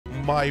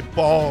My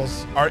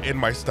balls are in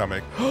my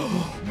stomach.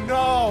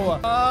 No.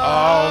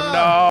 Oh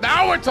no.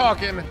 Now we're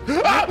talking.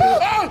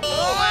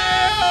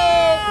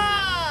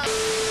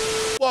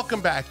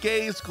 Welcome back,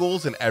 gays,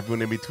 ghouls, and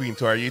everyone in between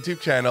to our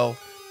YouTube channel,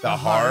 The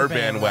Horror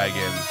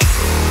Bandwagon.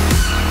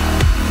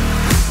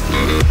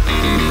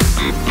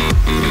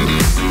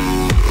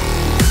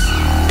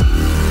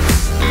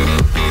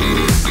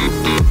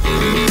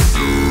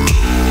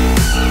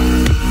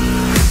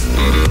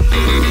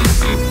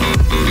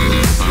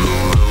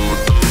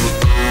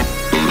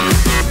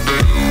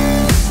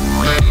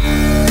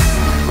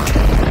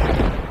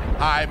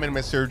 Hi, my name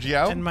is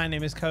Sergio. And my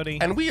name is Cody.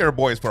 And we are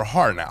boys for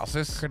horror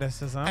analysis,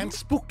 criticism, and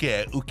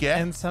spooky,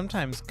 and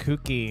sometimes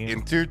kooky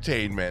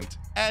entertainment.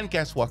 And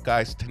guess what,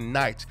 guys?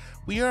 Tonight,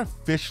 we are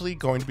officially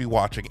going to be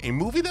watching a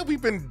movie that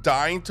we've been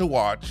dying to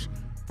watch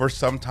for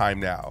some time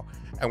now.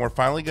 And we're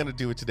finally going to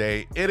do it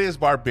today. It is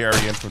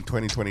Barbarian from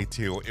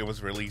 2022. It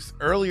was released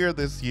earlier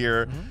this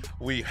year.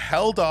 We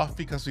held off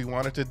because we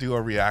wanted to do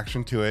a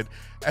reaction to it.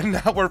 And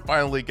now we're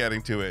finally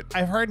getting to it.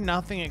 I've heard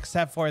nothing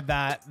except for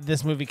that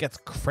this movie gets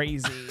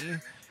crazy.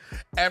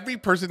 Every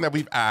person that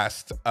we've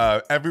asked,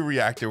 every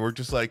reactor, we're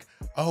just like,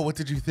 oh, what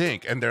did you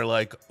think? And they're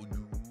like,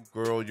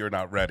 girl, you're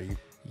not ready.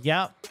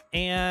 Yep.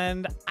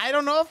 And I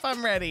don't know if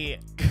I'm ready.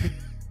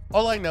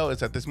 All I know is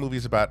that this movie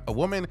is about a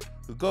woman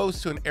who goes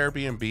to an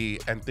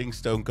Airbnb and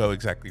things don't go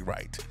exactly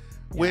right.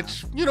 Yeah.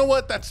 Which, you know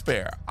what? That's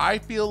fair. I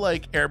feel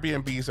like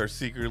Airbnbs are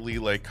secretly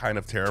like kind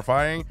of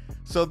terrifying.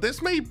 So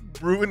this may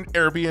ruin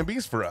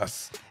Airbnbs for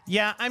us.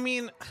 Yeah, I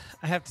mean,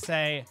 I have to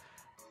say,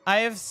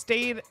 I have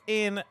stayed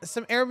in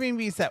some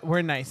Airbnbs that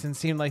were nice and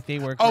seemed like they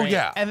were great. Oh,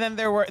 yeah. And then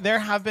there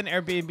have been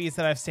Airbnbs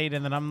that I've stayed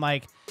in that I'm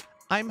like,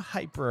 I'm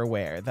hyper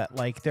aware that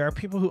like there are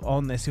people who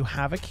own this who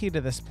have a key to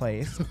this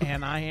place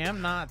and I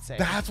am not safe.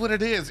 That's what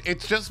it is.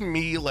 It's just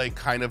me like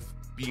kind of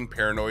being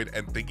paranoid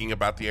and thinking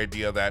about the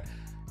idea that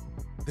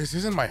this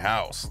isn't my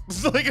house.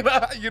 Like,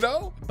 you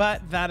know?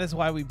 But that is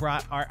why we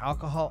brought our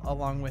alcohol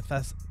along with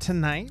us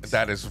tonight.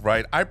 That is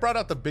right. I brought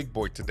out the big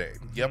boy today.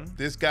 Yep,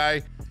 this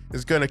guy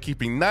is gonna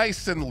keep me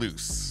nice and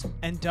loose.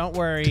 And don't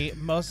worry,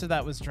 most of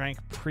that was drank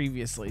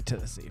previously to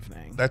this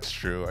evening. That's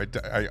true.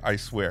 I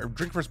swear.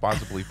 Drink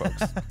responsibly,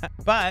 folks.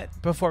 But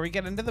before we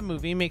get into the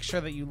movie, make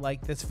sure that you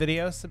like this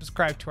video,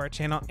 subscribe to our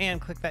channel, and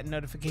click that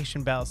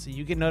notification bell so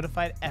you get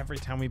notified every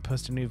time we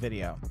post a new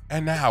video.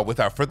 And now,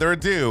 without further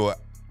ado,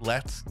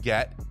 let's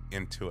get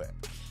into it.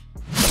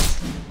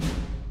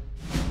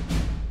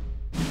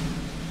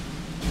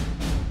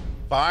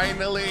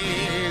 Finally,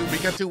 we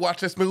get to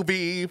watch this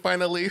movie.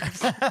 Finally.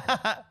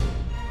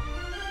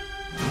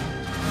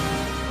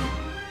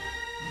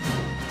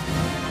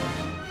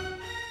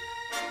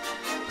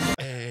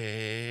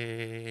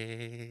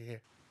 Hey.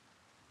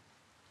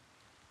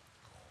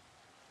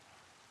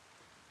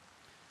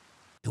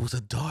 It was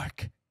a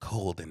dark,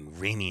 cold, and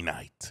rainy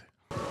night.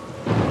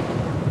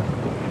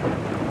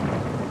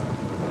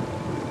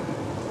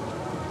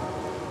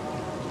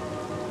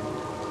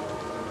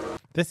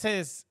 This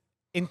is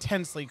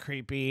intensely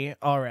creepy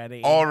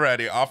already.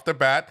 Already, off the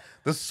bat,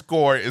 the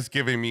score is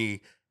giving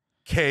me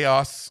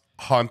chaos,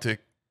 haunted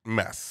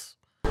mess.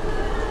 Oh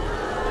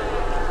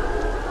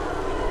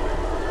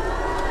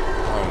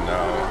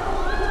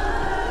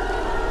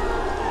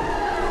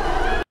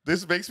no.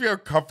 This makes me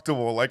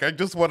uncomfortable. Like, I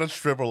just want to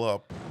shrivel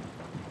up.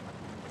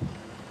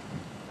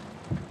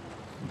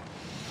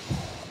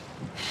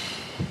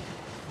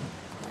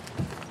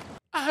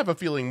 I have a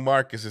feeling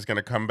Marcus is going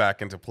to come back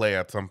into play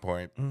at some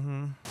point.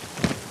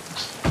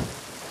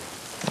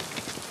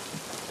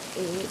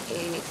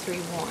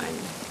 8831.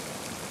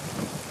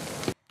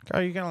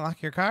 Are you gonna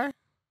lock your car?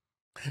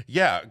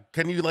 Yeah,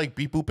 can you like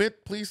beep boop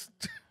it, please?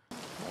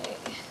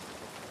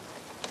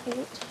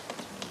 Okay.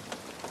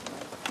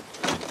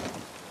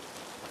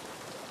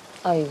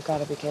 Oh, you've got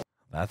to be kidding.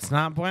 That's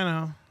not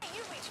bueno.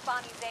 You reached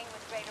Bonnie Zane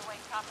with Greater Wayne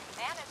Property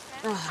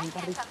Management. Oh, you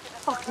gotta be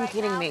fucking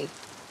kidding me.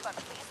 But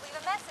please leave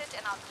a message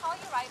and I'll call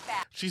you right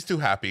back. She's too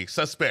happy.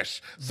 Suspish.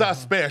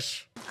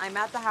 Suspish. I'm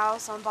at the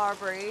house on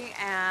Barbary,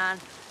 and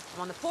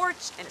I'm on the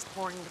porch, and it's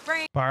pouring with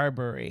rain.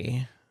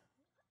 Barbary.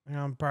 We're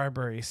on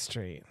Barbary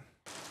Street.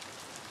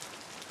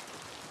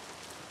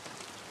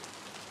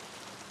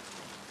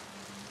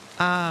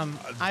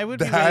 I would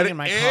be waiting in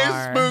my car.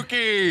 That is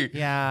spooky.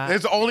 Yeah.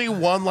 There's only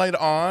one light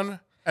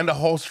on and the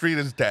whole street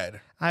is dead.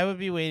 I would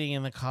be waiting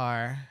in the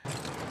car.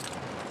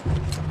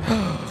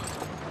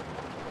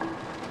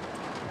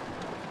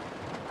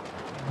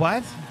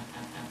 What?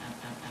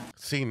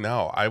 See,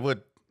 no, I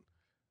would.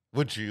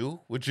 Would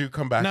you? Would you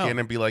come back in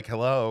and be like,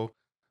 hello,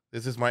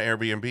 this is my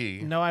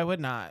Airbnb? No, I would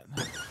not.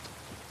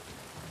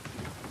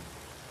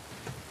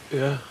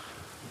 Yeah.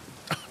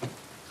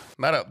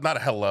 Not a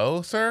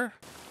hello, sir?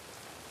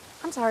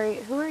 I'm sorry,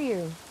 who are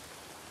you?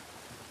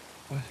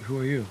 What? Who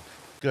are you?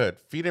 Good.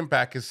 Feed him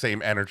back his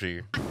same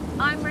energy.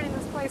 I'm renting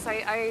this place.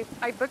 I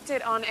booked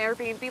it on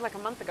Airbnb like a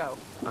month ago.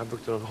 I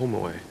booked it on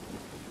HomeAway.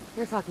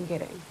 You're fucking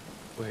kidding.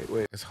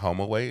 Wait. Is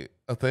HomeAway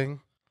a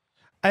thing?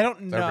 I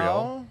don't that know.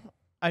 real?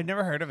 I've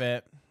never heard of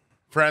it.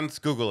 Friends,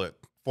 Google it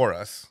for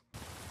us.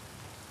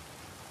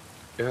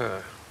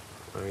 Yeah.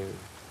 I mean,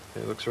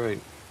 it looks right.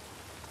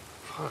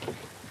 Fuck.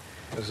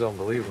 This is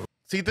unbelievable.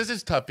 See, this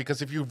is tough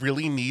because if you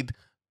really need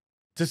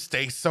to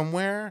stay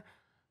somewhere,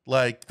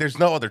 like there's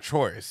no other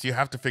choice. You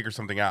have to figure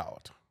something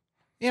out.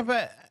 Yeah,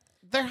 but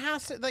there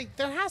has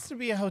to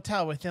be a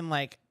hotel within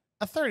like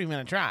a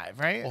 30-minute drive,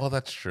 right? Well,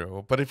 that's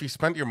true. But if you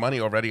spent your money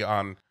already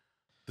on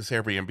this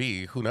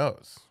Airbnb, who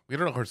knows? We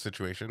don't know her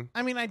situation.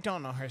 I mean, I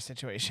don't know her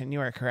situation.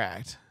 You are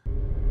correct.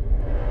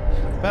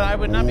 But I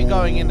would not be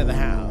going into the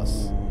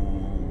house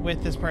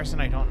with this person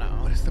I don't know.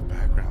 What is the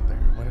background there?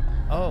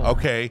 Oh.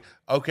 Okay.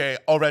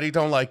 Already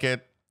don't like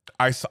it.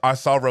 I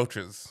saw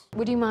roaches.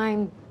 Would you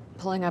mind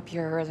pulling up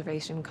your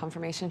reservation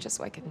confirmation just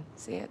so I can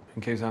see it?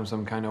 In case I'm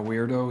some kind of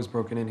weirdo who's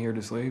broken in here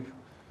to sleep.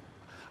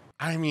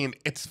 I mean,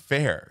 it's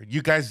fair.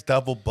 You guys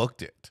double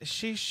booked it.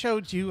 She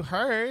showed you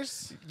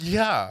hers.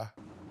 Yeah.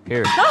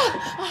 Here.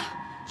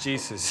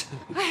 Jesus.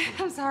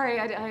 I'm sorry,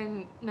 I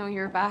didn't know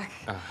you were back.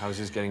 I was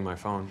just getting my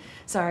phone.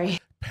 Sorry.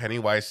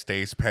 Pennywise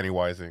stays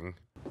pennywising.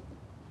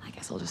 I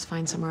guess I'll just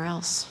find somewhere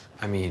else.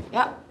 I mean...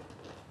 Yeah.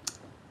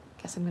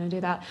 Guess I'm gonna do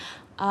that.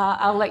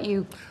 I'll let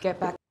you get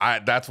back.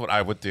 That's what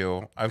I would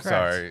do. I'm Correct.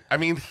 sorry. I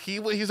mean,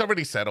 he's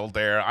already settled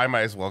there. I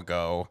might as well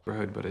go.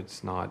 But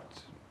it's not...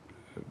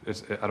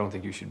 I don't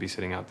think you should be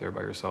sitting out there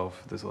by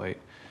yourself this late.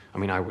 I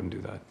mean, I wouldn't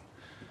do that.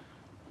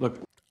 Look...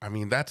 I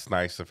mean, that's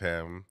nice of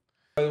him.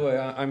 By the way,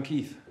 I'm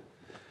Keith.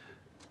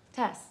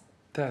 Tess.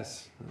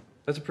 Tess.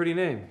 That's a pretty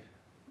name.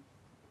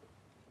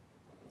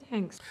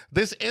 Thanks.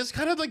 This is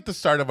kind of like the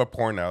start of a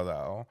porno,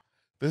 though.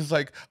 This is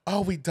like,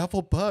 oh, we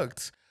double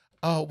booked.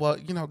 Oh, well,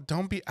 you know,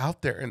 don't be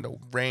out there in the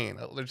rain.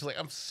 They're just like,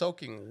 I'm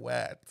soaking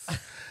wet.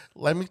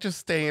 Let me just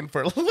stay in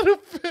for a little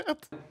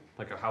bit.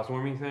 Like a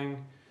housewarming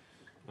thing.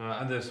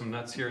 And there's some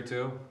nuts here,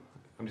 too.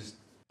 I'm just...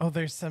 Oh,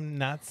 there's some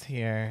nuts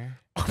here.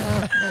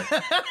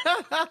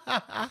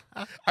 I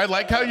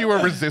like how you were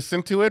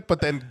resistant to it,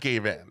 but then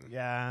gave in.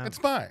 Yeah. It's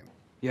fine.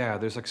 Yeah,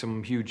 there's like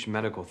some huge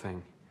medical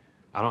thing.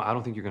 I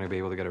don't think you're gonna be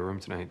able to get a room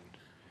tonight.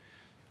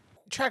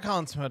 Try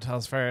calling some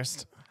hotels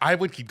first. I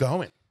would keep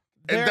going.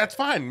 There- And that's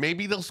fine.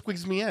 Maybe they'll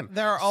squeeze me in.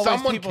 There are always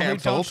Someone people who don't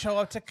canceled. show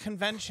up to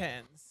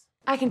conventions.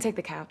 I can take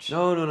the couch.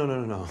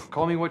 No.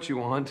 Call me what you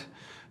want,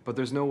 but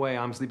there's no way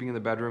I'm sleeping in the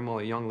bedroom while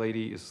a young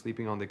lady is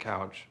sleeping on the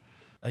couch.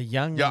 A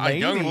young Yeah, lady. a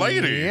young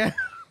lady.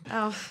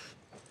 Oh.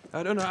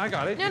 I don't know. I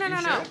got it. No.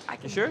 You sure? I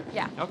can, You sure?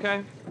 Yeah.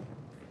 Okay.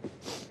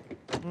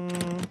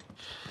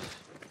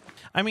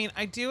 I mean,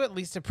 I do at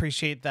least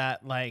appreciate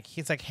that. Like,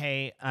 he's like,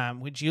 "Hey,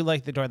 would you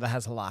like the door that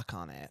has a lock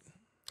on it?"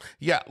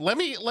 Yeah, let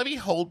me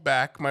hold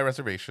back my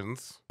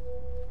reservations.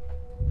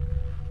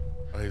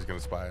 Oh, he's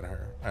gonna spy on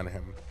her, on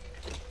him.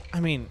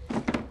 I mean,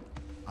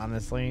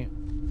 honestly,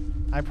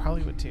 I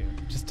probably would too.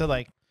 Just to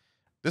like,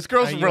 This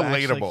girl's are you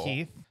actually relatable.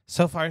 Keith?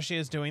 So far, she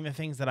is doing the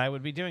things that I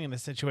would be doing in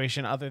this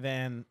situation, other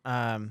than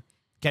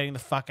getting the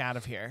fuck out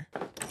of here.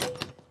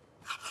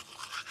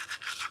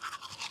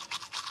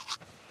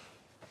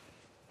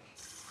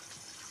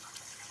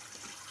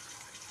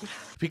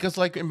 Because,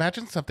 like,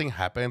 imagine something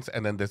happens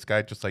and then this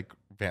guy just, like,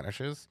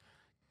 vanishes.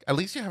 At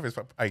least you have his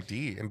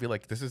ID and be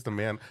like, this is the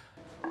man.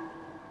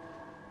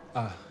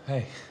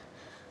 Hey.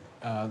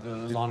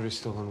 The laundry's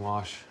still in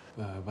wash,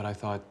 but I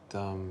thought,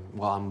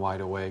 well, I'm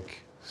wide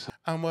awake, so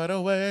I'm wide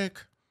awake.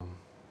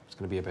 it's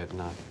gonna be a bit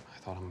nut. I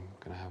thought I'm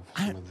gonna have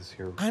some of this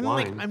here I'm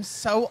wine. like, I'm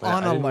so but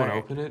on I didn't want to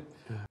alert. open it.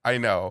 I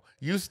know.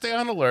 You stay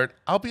on alert.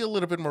 I'll be a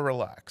little bit more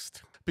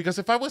relaxed. Because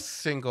if I was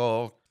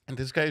single and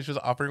this guy is just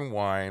offering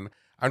wine,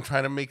 I'm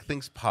trying to make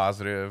things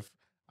positive.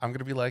 I'm going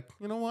to be like,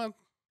 you know what?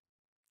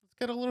 Let's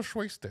get a little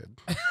shwasted.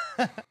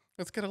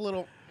 Let's get a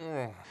little...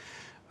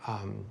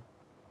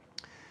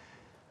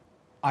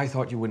 I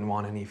thought you wouldn't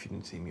want any if you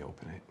didn't see me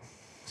open it,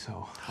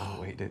 so I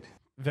waited.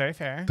 Very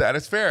fair. That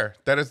is fair.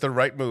 That is the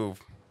right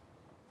move.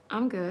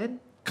 I'm good.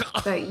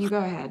 But you go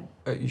ahead.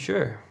 You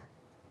sure?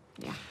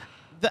 Yeah.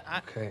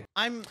 Okay.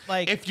 I'm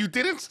like, If you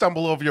didn't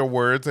stumble over your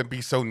words and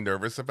be so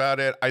nervous about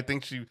it, I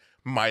think she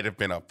might have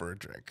been up for a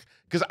drink.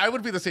 Because I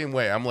would be the same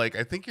way. I'm like,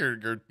 I think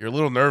you're a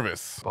little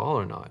nervous. Ball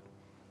or not?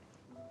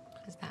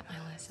 Is that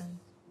my lesson?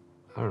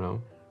 I don't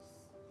know.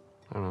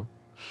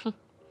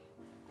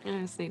 I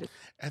just need to...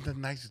 And the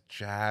nice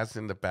jazz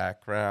in the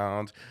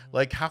background.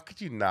 Like, how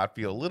could you not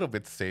be a little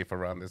bit safe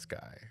around this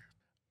guy?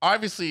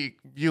 Obviously,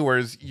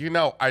 viewers, you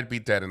know I'd be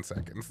dead in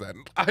seconds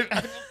then.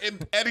 In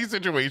any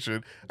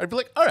situation, I'd be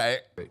like, all right.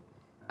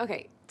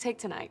 Okay, take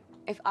tonight.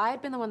 If I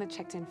had been the one that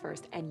checked in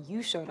first and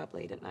you showed up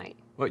late at night...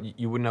 What,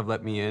 you wouldn't have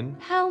let me in?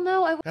 Hell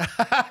no, I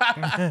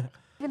wouldn't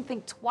even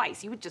think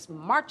twice. You would just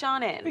march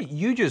on in. Wait,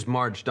 you just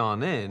marched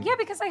on in. Yeah,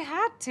 because I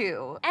had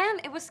to.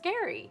 And it was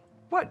scary.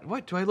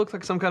 What? Do I look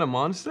like some kind of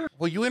monster?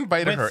 Well, you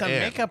invited with her some in.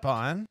 makeup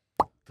on.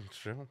 That's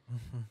true.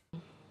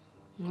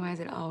 Why is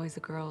it always the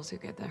girls who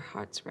get their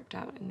hearts ripped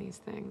out in these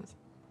things?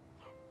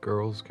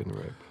 Girls can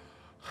rip.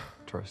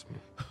 Trust me.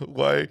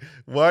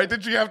 Why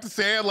did you have to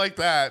say it like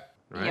that?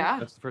 Right? Yeah.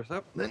 That's the first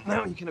step. Then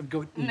now you can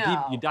go.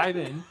 No. You dive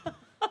in.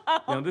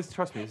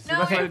 Trust me. This is the No,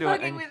 best way to you're do it.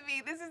 fucking with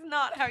me. This is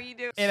not how you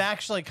do it. It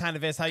actually kind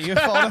of is how you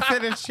fold a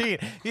fitted sheet.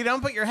 You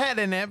don't put your head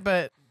in it,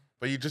 but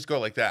But you just go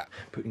like that.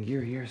 Putting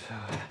gear here, so.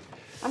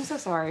 I'm so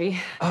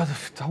sorry. Oh,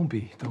 don't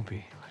be.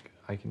 Like,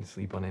 I can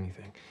sleep on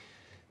anything.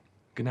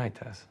 Good night,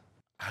 Tess.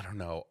 I don't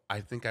know.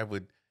 I think I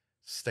would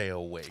stay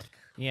awake.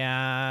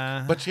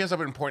 Yeah. But she has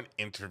an important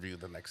interview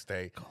the next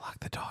day. Go lock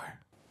the door.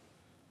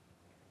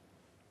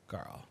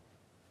 Girl.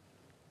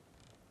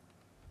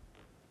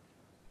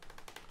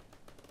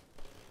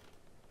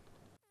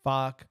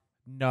 Fuck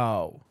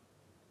no.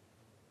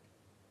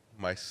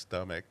 My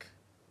stomach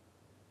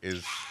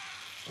is...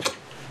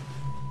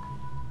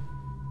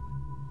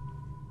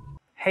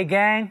 Hey,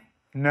 gang.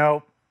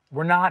 Nope,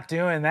 we're not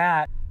doing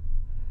that.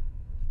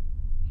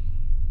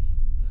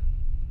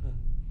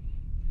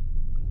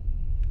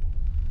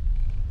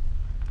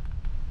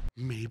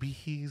 Maybe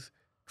he's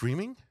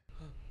dreaming?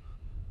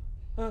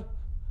 It's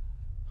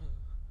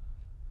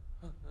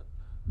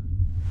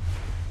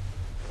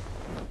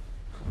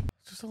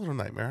just a little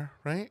nightmare,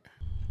 right?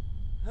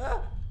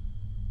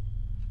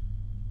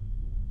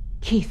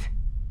 Keith.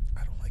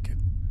 I don't like it.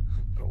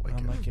 I don't like I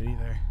don't like it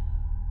either.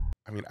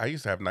 I mean, I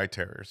used to have night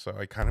terrors, so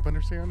I kind of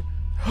understand.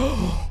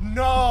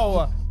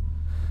 No!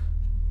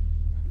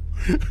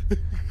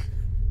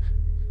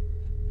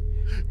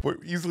 We're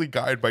easily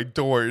guided by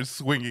doors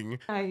swinging.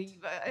 I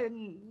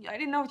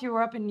didn't know if you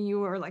were up and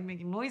you were like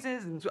making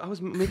noises and I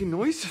was making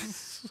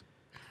noises.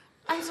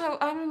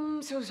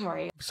 I'm so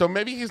sorry. So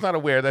maybe he's not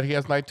aware that he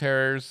has night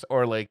terrors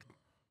or like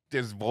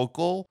is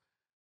vocal.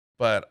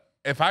 But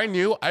if I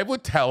knew, I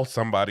would tell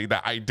somebody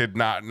that I did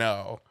not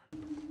know.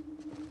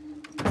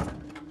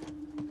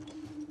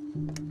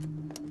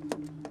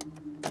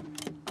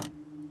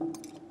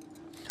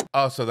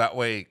 Oh, so that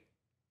way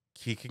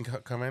he can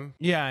come in?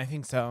 Yeah, I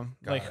think so.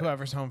 Got Like it.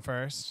 whoever's home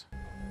first.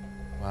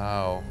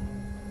 Wow.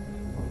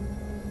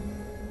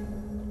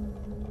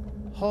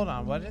 Hold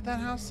on, what did that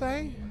house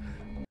say?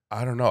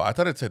 I don't know. I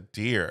thought it said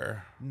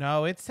deer.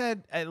 No, it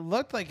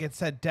looked like it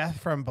said death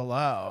from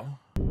below.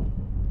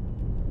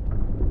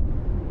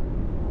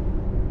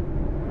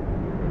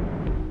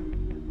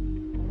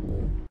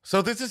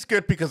 So this is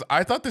good because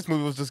I thought this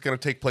movie was just going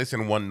to take place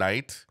in one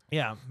night.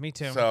 Yeah, me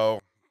too. So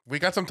we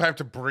got some time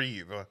to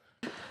breathe.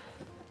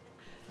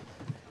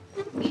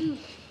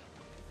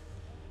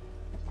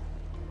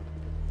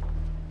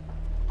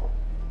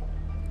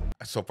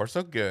 So far,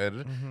 so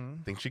good.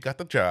 Think she got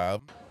the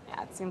job.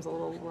 Yeah, it seems a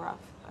little rough.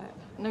 But...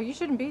 No, you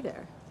shouldn't be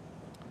there.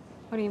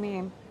 What do you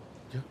mean?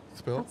 Yeah,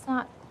 spill. That's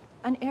not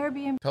an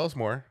Airbnb. Tell us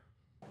more.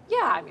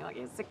 Yeah, I mean, like,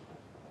 it's a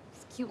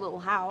cute little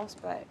house,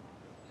 but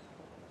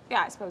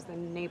yeah, I suppose the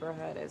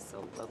neighborhood is a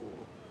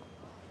little...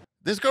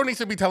 This girl needs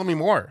to be telling me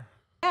more.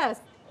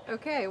 Yes.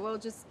 Okay, well,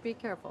 just be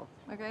careful,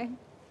 okay?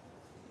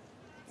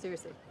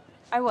 Seriously.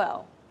 I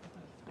will.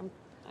 I'm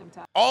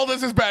tired. All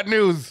this is bad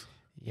news.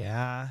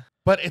 Yeah.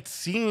 But it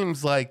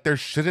seems like there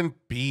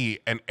shouldn't be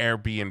an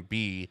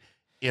Airbnb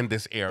in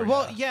this area.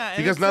 Well, yeah. and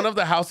Because it's none of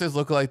the houses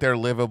look like they're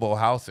livable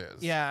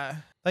houses. Yeah.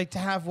 Like to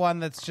have one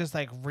that's just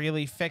like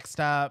really fixed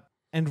up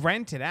and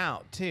rented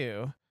out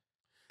too.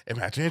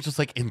 Imagine it's just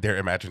like in their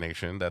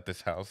imagination that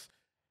this house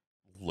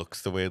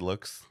looks the way it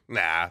looks.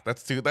 Nah,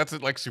 that's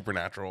like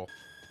supernatural.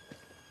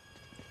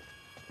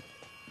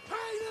 Hey,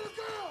 little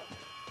girl!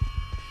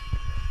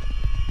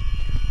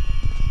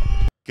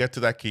 Get to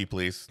that key,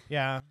 please.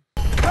 Yeah.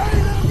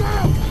 Hey, little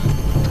girl!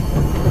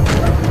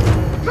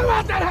 Come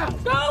out that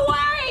house! Go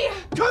away!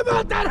 Come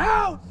out that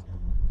house!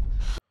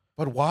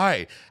 But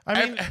why?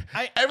 I mean,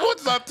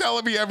 everyone's not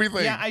telling me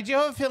everything. Yeah, I do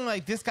have a feeling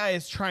like this guy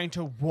is trying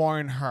to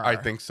warn her. I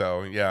think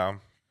so, yeah.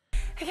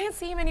 I can't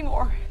see him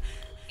anymore.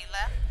 He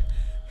left?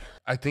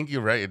 I think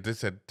you're right. It did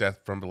say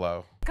death from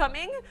below.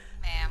 Coming?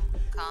 Ma'am,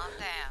 calm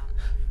down.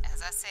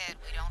 As I said,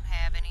 we don't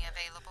have any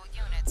available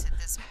units at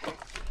this point.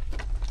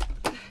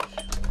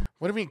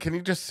 What do you mean? Can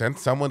you just send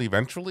someone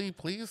eventually,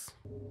 please?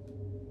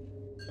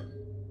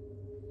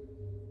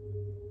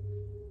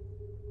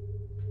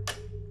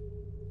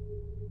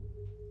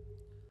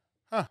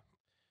 Huh.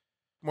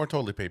 More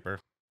toilet paper.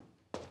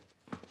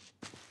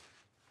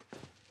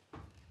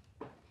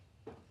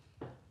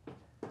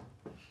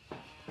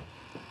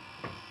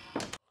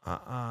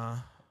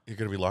 You're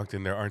gonna be locked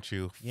in there, aren't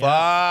you?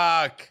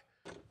 Yeah. Fuck!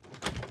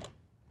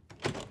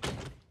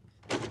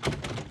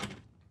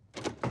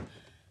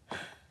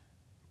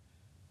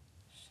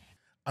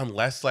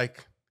 Unless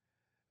like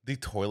the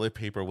toilet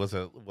paper was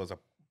a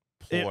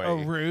ploy. A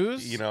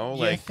ruse? You know,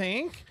 You like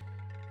think?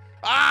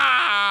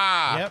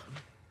 ah! Yep.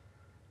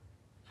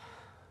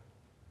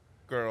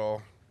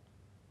 Girl.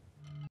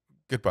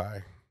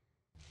 Goodbye.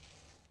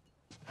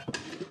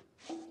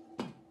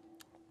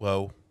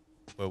 Whoa.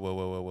 Whoa, whoa,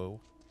 whoa, whoa, whoa.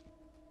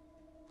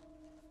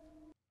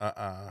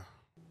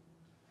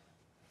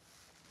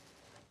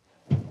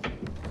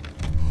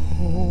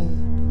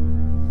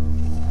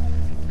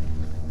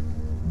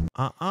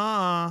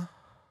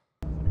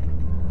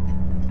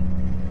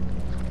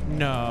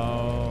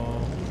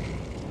 No.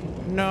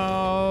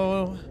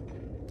 No.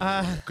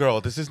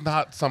 Girl, this is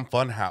not some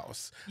fun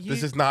house.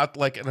 This is not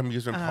like an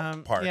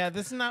amusement park. Yeah,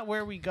 this is not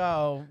where we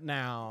go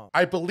now.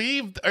 I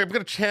believe I'm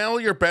going to channel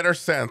your better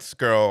sense,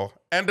 girl.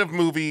 End of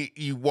movie.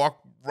 You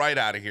walk right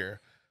out of here.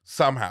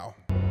 somehow.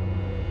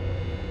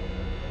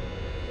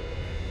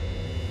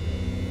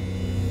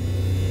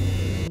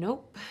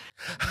 Nope.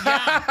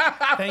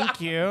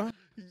 Thank you.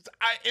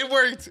 It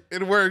worked.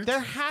 It worked. There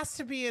has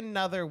to be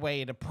another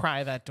way to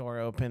pry that door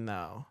open,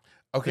 though.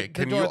 Okay, The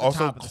can door you at the also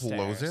top of the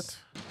close stairs. it?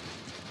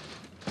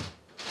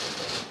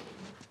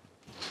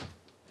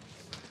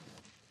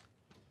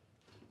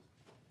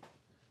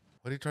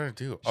 What are you trying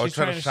to do? Oh, She's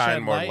trying to shine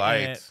shed more light in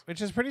light. it,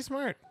 which is pretty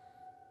smart.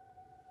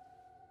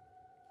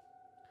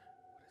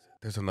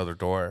 There's another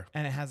door.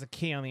 And it has a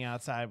key on the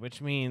outside,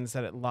 which means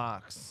that it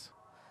locks.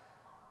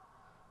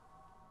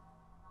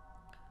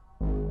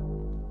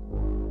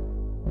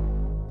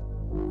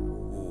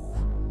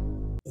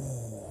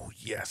 Ooh,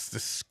 yes, the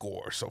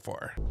score so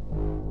far.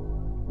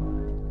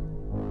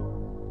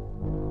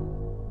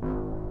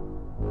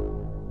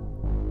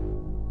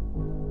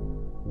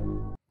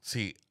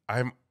 See,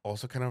 I'm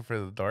also kind of afraid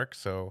of the dark,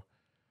 so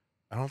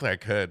I don't think I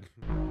could.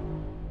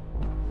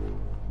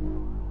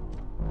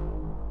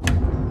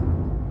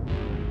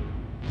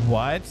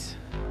 What?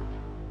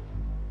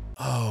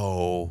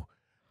 Oh,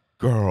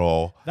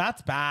 girl.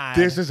 That's bad.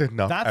 This is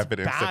enough That's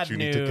evidence that bad you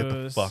need to get the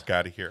news. fuck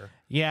out of here.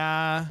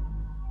 Yeah.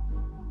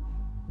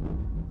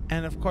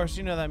 And of course,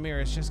 you know that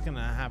mirror is just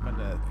gonna happen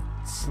to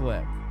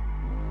slip.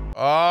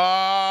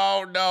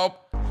 Oh, no.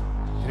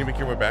 Can you make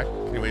your way back?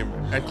 Can you wait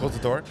and close the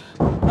door?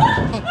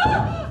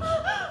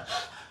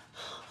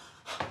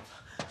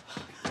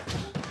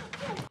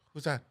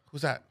 Who's that?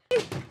 Who's that?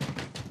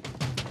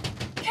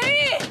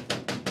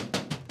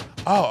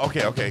 Keith! Oh,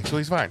 okay, okay. So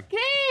he's fine.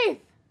 Keith!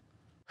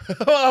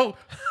 Oh,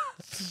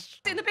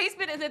 In the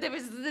basement, and there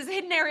was this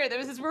hidden area. There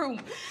was this room.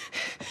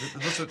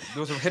 There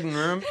was a hidden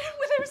room?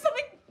 There was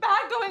something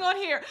bad going on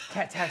here.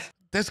 Tess.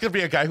 there's gonna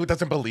be a guy who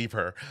doesn't believe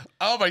her.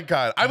 Oh my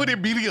God, I would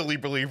immediately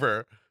believe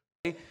her.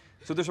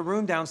 So there's a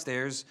room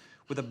downstairs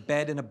with a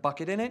bed and a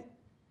bucket in it.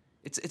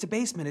 It's a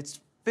basement. It's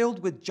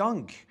filled with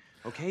junk.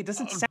 Okay, it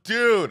doesn't sound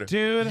Dude,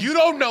 you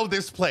don't know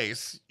this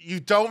place. You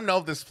don't know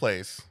this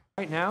place.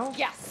 right now.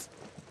 Yes.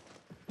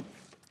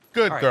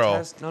 Good All right, girl.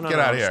 Tess, no, Get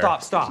out of here.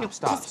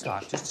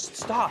 Stop. Just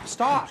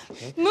stop.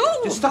 Okay? Move.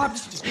 Just stop.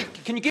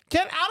 Can you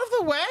Get out of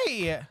the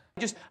way.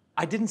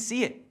 I didn't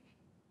see it.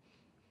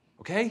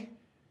 Okay?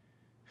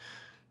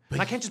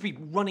 And I can't just be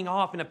running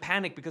off in a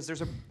panic because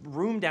there's a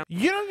room down.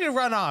 You don't need to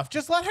run off.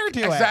 Just let her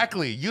do it.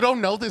 Exactly. You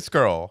don't know this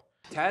girl.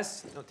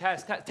 Tess,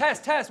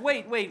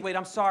 wait.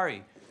 I'm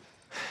sorry.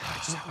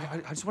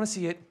 I just want to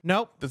see it.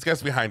 Nope. This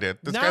guy's behind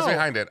it. This No. guy's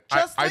behind it.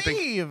 Just I think.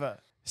 leave.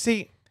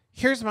 See,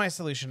 here's my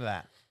solution to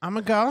that. I'm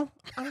gonna go.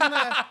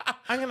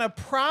 I'm gonna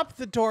prop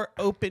the door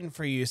open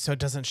for you so it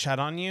doesn't shut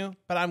on you,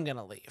 but I'm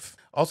gonna leave.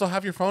 Also,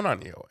 have your phone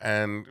on you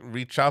and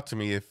reach out to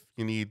me if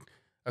you need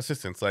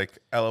assistance, like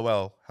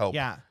LOL help.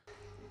 Yeah.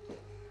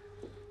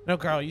 No,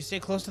 girl, you stay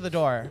close to the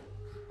door.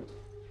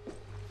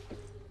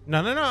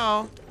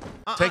 No.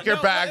 Take your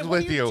no, bags what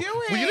are with you.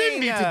 doing? Well, you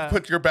didn't need to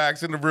put your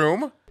bags in the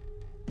room.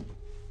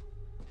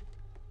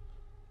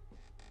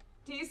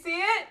 Do you see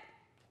it?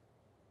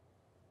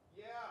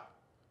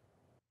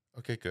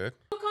 Okay, good.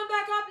 Come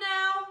back up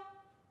now.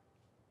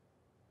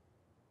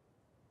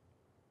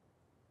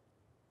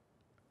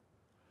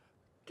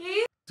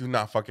 Keith? Do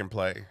not fucking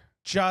play.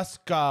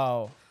 Just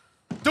go.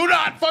 Do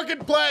not fucking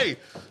play!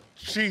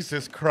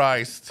 Jesus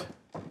Christ.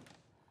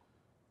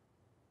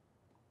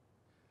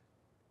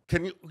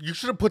 You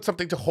should have put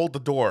something to hold the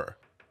door.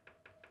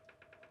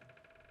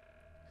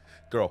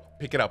 Girl,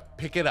 pick it up.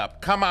 Pick it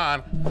up. Come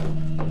on.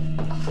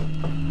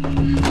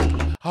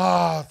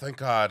 Oh, thank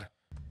God.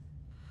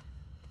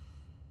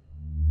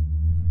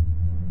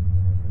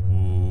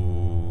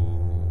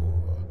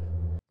 Ooh.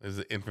 This is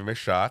an infamous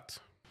shot.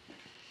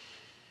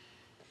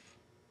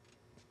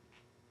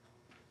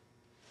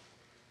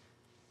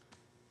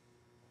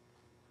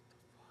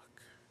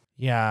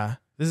 Yeah,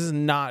 this is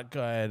not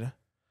good.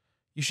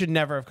 You should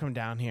never have come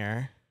down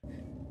here.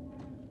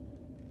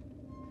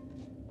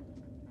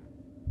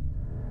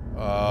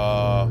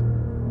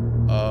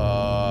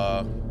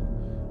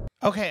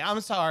 Okay, I'm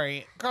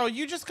sorry. Girl,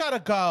 you just gotta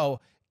go.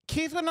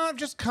 Keith would not have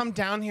just come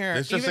down here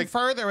It's just even like-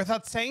 further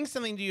without saying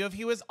something to you if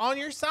he was on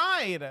your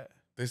side.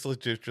 This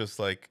legit just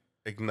like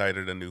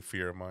ignited a new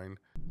fear of mine.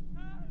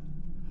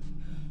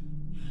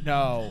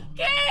 No.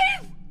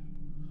 Keith!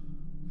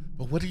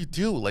 But what do you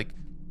do? Like,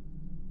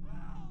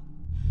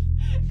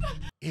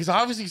 he's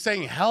obviously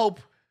saying help.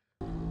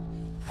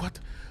 What?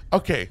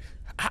 Okay.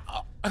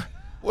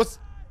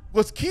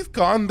 Was Keith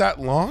gone that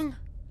long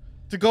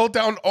to go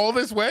down all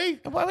this way?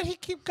 Why would he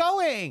keep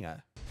going?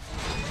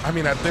 I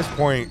mean, at this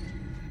point,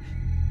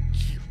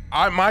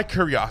 my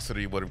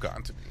curiosity would have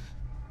gotten to me.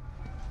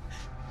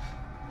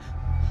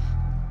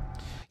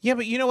 Yeah,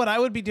 but you know what I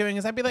would be doing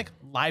is I'd be like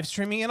live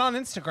streaming it on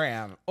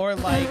Instagram or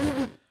like.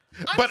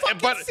 I'm fucking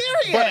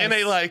serious. But in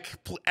a like,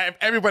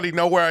 everybody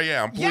know where I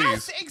am, please.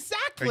 Yes,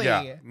 exactly.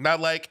 Yeah, not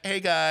like, hey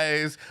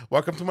guys,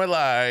 welcome to my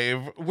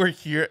live. We're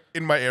here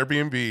in my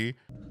Airbnb.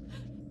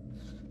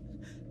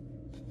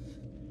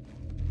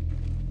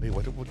 Wait,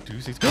 what do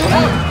you see?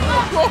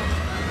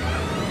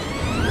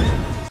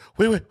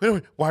 Wait.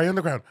 Why are you on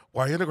the ground?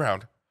 Why are you on the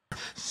ground?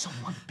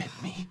 Someone bit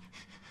me.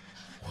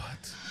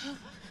 What?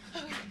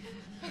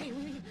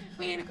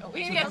 We need to go.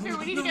 We need to get out of here.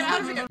 We need to get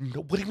out of here.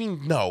 No, what do you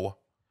mean, no?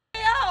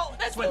 Out.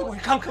 That's Wait,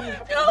 come.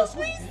 No,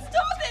 please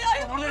stop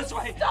it. Go this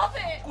way. Stop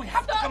it. We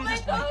have to come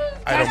this way.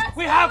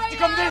 We have to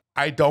come this way.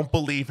 I don't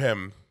believe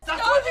him.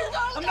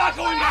 I'm not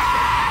going back.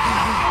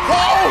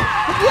 Oh!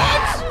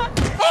 What?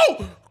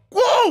 Oh!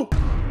 Whoa!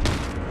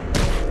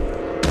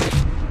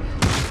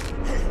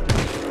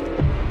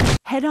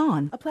 Head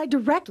on, apply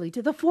directly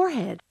to the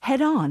forehead.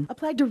 Head on,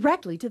 apply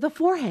directly to the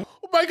forehead.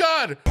 Oh my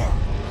god!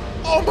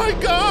 Oh my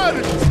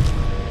god!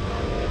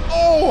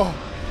 Oh!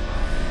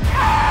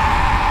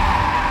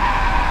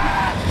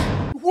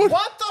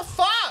 What the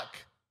fuck?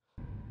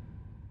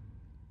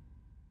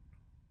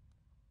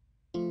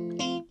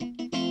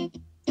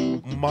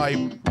 My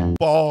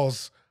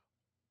balls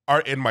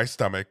are in my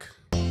stomach.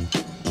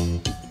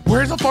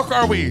 Where the fuck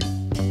are we?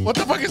 What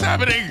the fuck is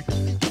happening?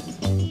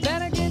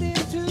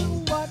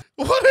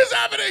 What is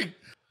happening?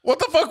 What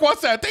the fuck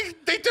was that?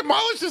 They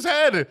demolished his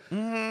head.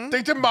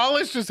 They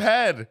demolished his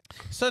head.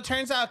 So it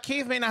turns out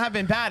Keith may not have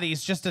been bad.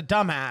 He's just a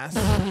dumbass.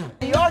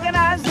 The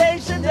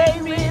organization, they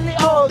really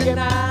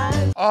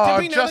organized. Oh,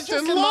 Did we know that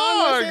Justin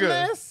Long was in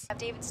this? Have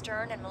David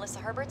Stern and Melissa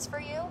Herbert's for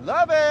you.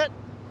 Love it.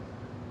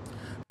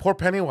 Poor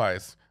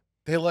Pennywise.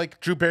 They like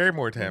Drew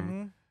Barrymore'd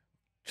him.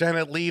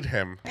 Janet Lee'd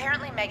him.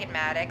 Apparently, Megan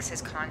Maddox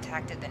has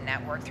contacted the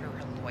network through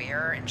her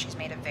lawyer, and she's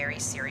made a very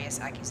serious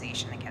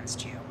accusation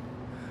against you.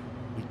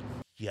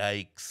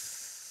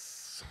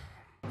 Yikes.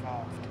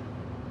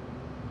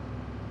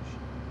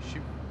 She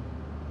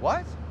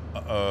what?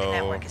 Uh-oh. The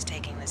network is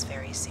taking this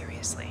very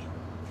seriously.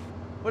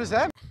 What is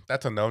that?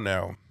 That's a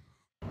no-no.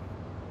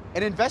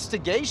 An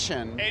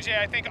investigation? AJ,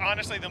 I think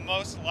honestly the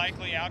most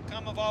likely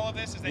outcome of all of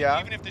this is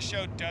that even if the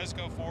show does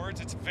go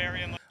forwards, it's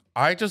very unlikely.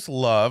 I just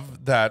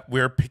love that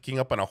we're picking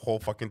up on a whole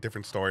fucking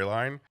different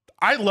storyline.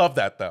 I love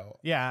that, though.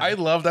 Yeah. I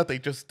love that they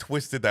just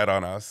twisted that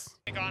on us.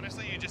 I think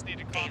honestly, you just need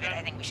to calm down.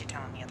 I think we should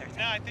tell him the other thing.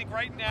 No, I think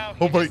right now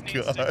Oh he my just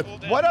needs to God. cool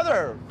down. What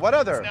other? What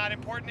other? It's not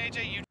important,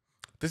 AJ.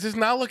 This is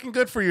not looking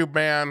good for you,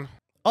 man.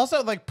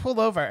 Also, like,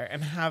 pull over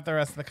and have the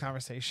rest of the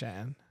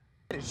conversation.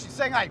 Is she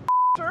saying I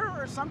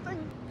her or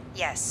something?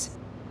 Yes.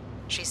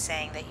 She's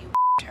saying that you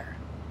her.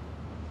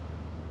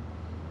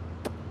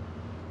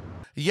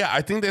 Yeah,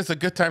 I think there's a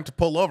good time to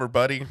pull over,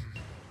 buddy.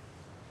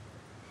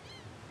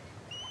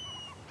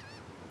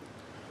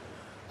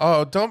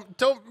 Oh,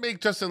 don't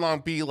make Justin Long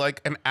be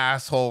like an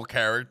asshole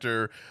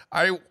character.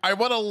 I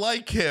want to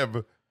like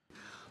him.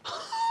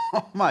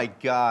 Oh my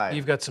God.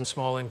 You've got some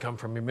small income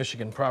from your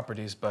Michigan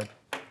properties, but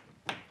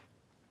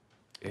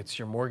it's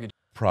your mortgage.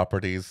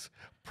 Properties.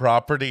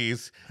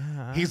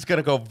 He's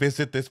gonna go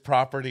visit this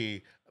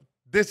property.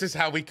 This is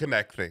how we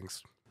connect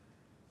things.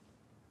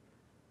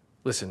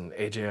 Listen,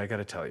 AJ, I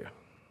gotta tell you.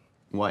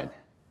 What?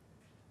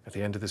 At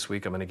the end of this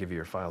week, I'm gonna give you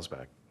your files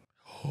back.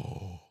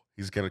 Oh,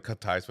 he's gonna cut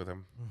ties with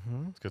him.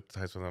 Let's cut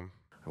ties with him.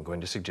 I'm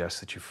going to suggest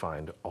that you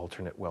find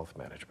alternate wealth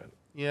management.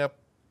 Yep.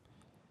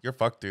 You're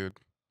fucked, dude.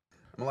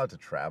 I'm allowed to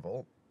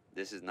travel.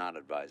 This is not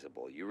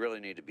advisable. You really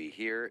need to be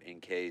here in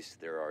case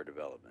there are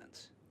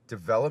developments.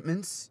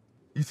 Developments?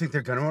 You think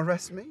they're gonna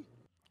arrest me?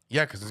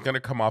 Yeah, because it's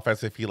gonna come off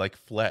as if he like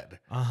fled.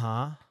 Can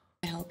I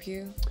help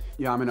you?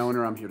 Yeah, I'm an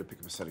owner. I'm here to pick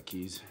up a set of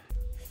keys.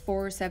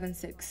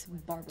 476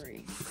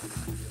 Barbary.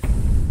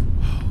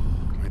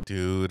 My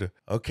dude.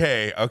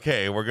 Okay,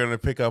 we're gonna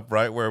pick up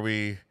right where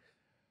we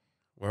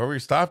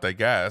stopped, I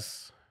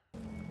guess.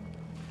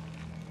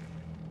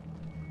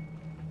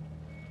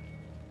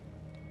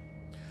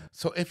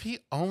 So if he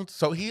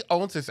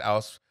owns his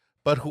house,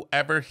 but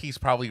whoever he's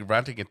probably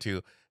renting it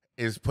to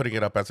is putting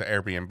it up as an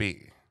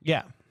Airbnb.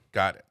 Yeah.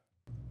 Got it.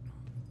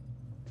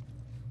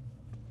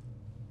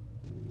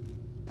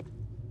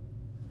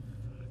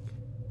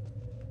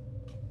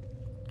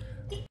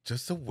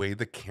 Just the way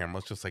the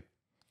camera's just like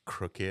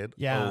crooked.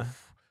 Yeah.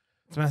 Oof.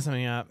 It's messing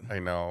me up. I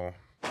know.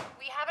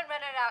 We haven't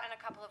rented it out in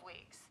a couple of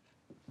weeks.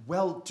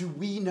 Well, do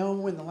we know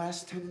when the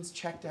last tenants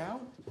checked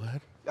out?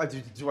 What?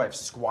 Do I have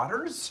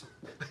squatters?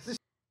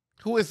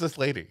 Who is this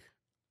lady?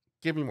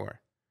 Give me more.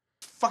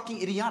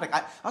 Fucking idiotic.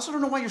 I also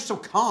don't know why you're so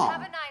calm.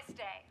 Have a nice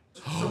day.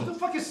 So who the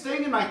fuck is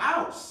staying in my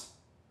house?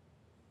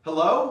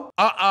 Hello?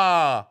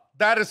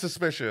 That is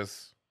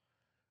suspicious.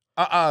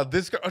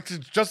 This girl,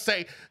 just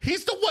say,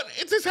 he's the one,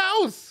 it's his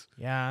house.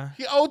 Yeah.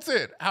 He owns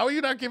it. How are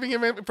you not giving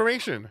him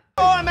information?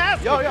 Oh, I'm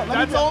asking. Yo,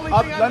 that's the only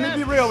thing let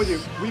me be real with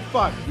you. We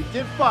fucked. We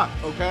did fuck,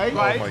 okay?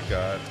 Right? Oh my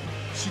God.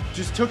 She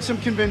just took some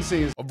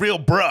convincing. A real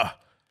bruh.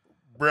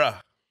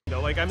 No,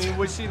 like, I mean,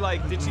 was she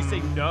like, did she say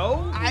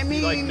no? I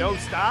mean, like, no,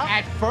 stop?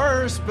 At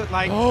first, but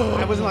like,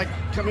 I wasn't like,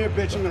 come here,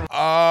 bitch. I'm gonna...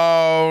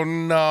 Oh,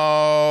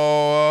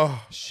 no.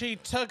 She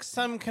took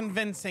some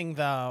convincing,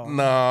 though.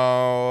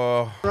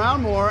 No.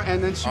 Around more,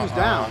 and then she was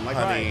down. Like,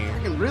 honey.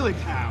 fucking really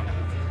down.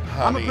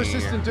 I'm a Honey.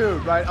 persistent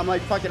dude, right? I'm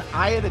like fucking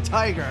eye of the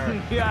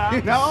tiger. Yeah.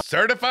 You know?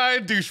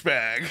 Certified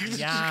douchebag.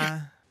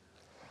 Yeah.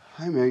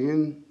 Hi,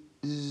 Megan.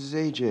 This is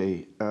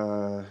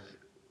AJ.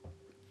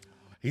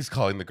 He's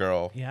calling the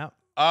girl. Yep.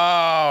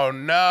 Oh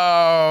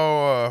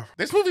no!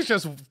 This movie's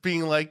just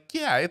being like,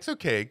 yeah, it's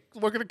okay.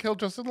 We're gonna kill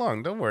Justin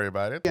Long. Don't worry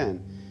about it.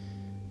 Again.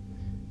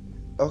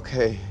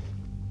 Okay.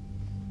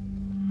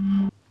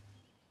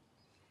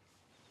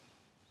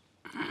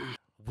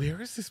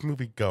 Where is this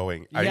movie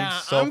going?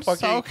 Yeah, I'm so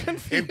fucking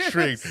confused.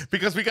 intrigued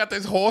because we got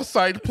this whole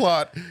side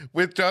plot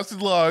with Justin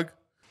Long.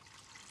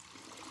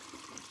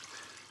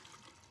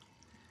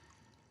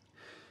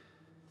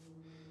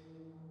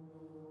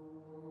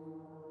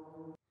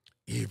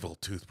 Evil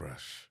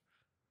toothbrush.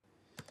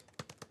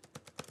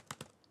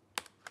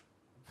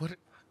 What?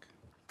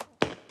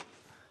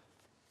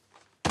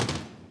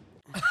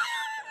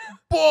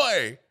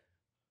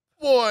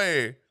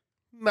 Boy,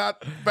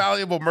 not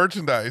valuable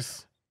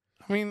merchandise.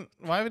 I mean,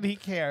 why would he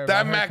care?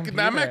 That about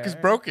her Mac is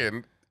computer?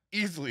 broken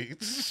easily.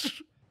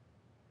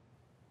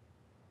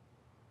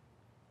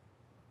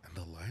 And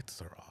the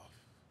lights are off.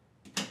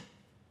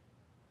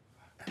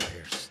 And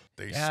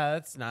Yeah,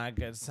 that's not a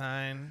good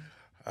sign.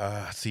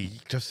 See,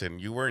 Justin,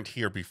 you weren't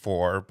here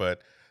before,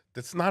 but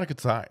that's not a good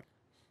sign.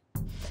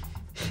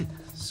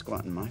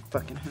 Squat in my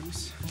fucking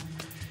house.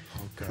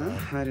 Oh, God. Huh?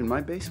 Hide in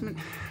my basement?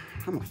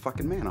 I'm a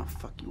fucking man. I'll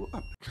fuck you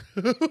up.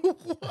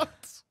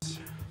 What?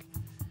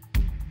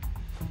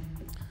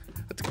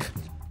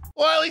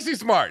 Well, at least he's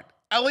smart.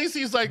 At least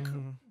he's like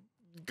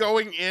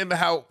going in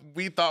how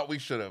we thought we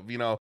should have, you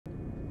know?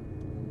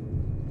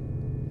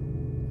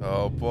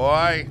 Oh,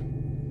 boy.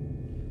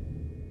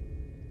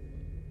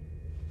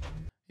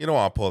 You don't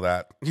want to pull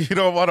that. You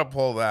don't want to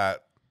pull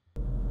that.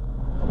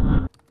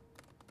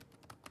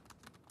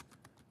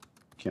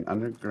 Can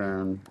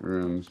underground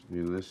rooms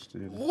be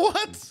listed?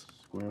 What?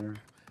 Square.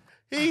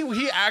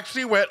 He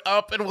actually went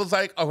up and was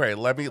like, okay,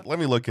 let me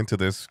look into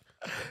this.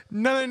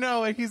 No.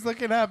 What he's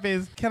looking up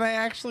is, can I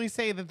actually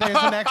say that there's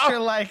an extra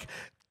like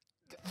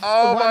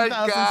oh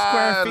 1,000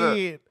 square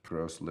feet?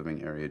 Gross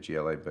living area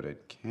GLA, but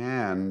it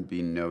can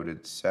be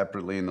noted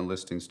separately in the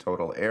listing's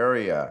total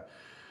area.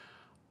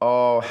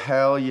 Oh,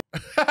 hell yeah.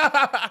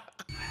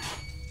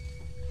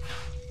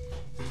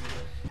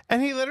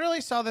 And he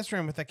literally saw this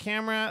room with a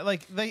camera,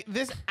 like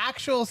this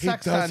actual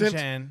sex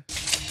dungeon.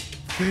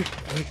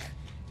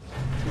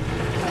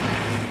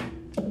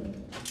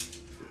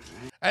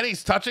 And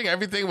he's touching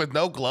everything with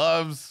no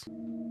gloves.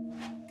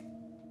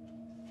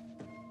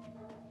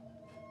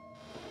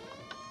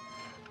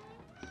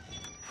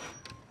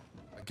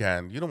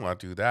 Again, you don't want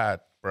to do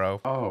that,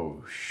 bro.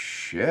 Oh,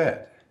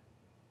 shit.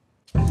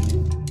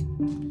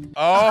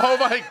 Oh,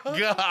 my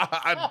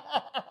God.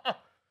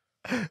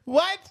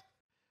 What?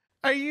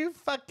 Are you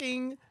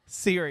fucking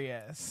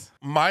serious?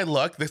 My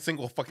luck, this thing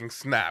will fucking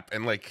snap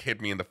and like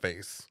hit me in the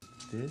face.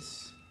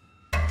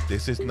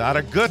 This is not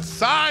a good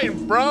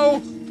sign,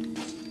 bro.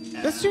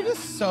 This dude is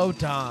so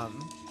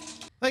dumb.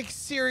 Like,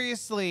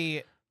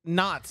 seriously,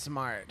 not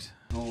smart.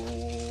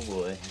 Oh,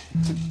 boy.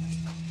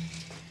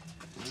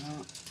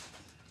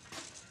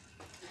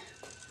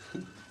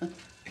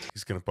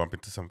 He's gonna bump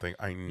into something.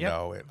 I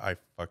know it. I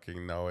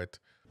fucking know it.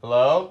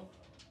 Hello?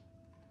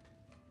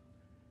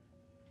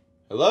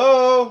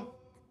 Hello?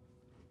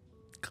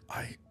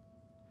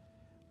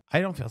 I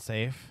don't feel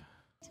safe.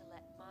 To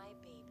let my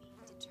baby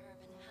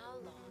determine how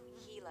long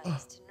he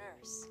likes to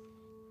nurse.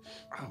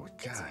 Oh,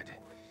 God.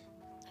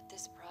 At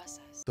this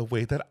process. The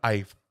way that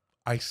I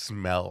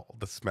smell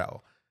the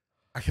smell,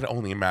 I can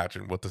only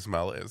imagine what the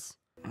smell is.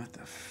 What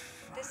the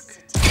fuck? This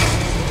is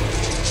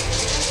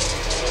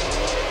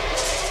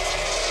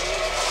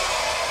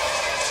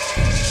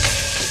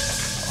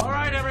All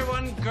right,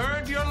 everyone,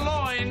 gird your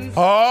loins.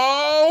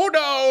 Oh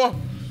no!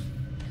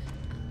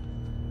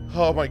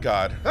 Oh my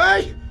God.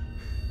 Hey!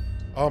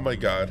 Oh my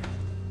God.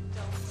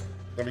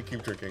 Let me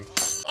keep drinking.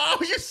 Oh,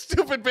 you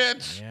stupid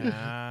bitch!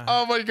 Yeah.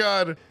 Oh my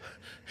God.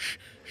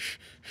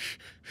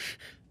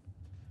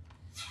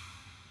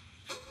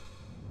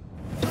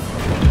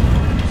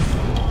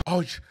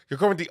 Oh, you're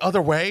going the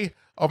other way?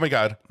 Oh my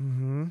God.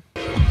 Mm-hmm.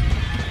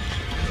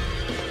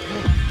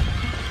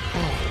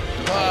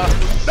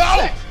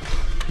 No!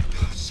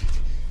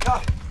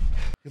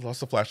 You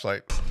lost the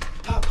flashlight.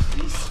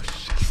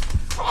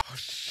 Oh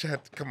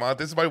shit. Come on,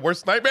 this is my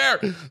worst nightmare.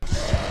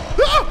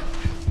 Ah!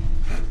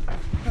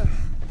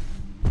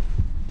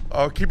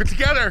 Oh, keep it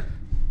together.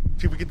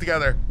 Keep it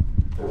together.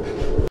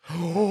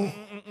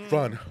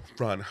 Run.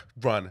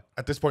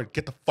 At this point,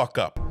 get the fuck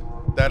up.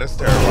 That is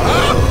terrible.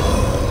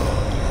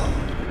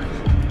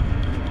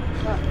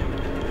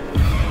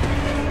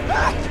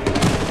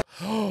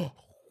 Ah!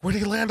 Where did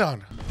he land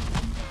on?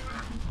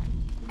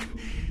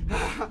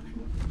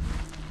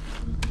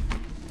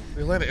 Where did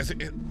he land?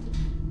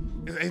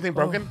 Is anything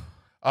broken?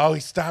 Oh,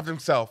 he stabbed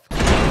himself.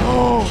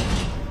 Oh!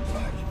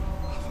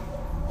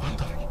 What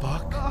the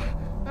fuck?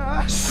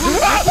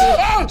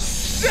 Oh,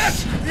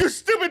 shit! You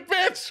stupid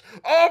bitch!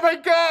 Oh my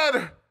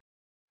God!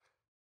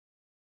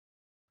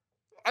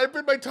 I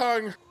bit my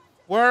tongue.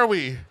 Where are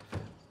we?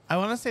 I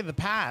want to say the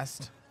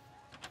past.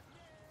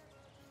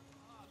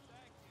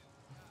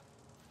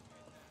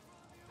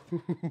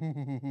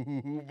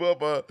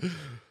 Bubba.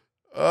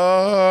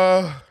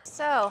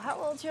 So, how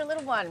old's your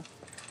little one?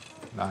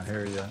 Not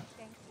here yet.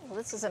 Well,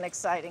 this is an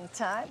exciting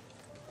time.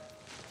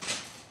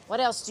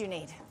 What else do you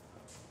need?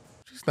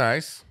 She's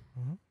nice.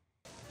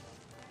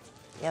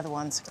 The other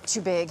one's too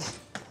big.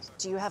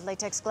 Do you have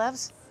latex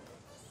gloves?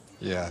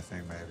 Yeah, I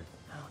think maybe.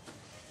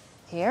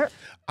 Here.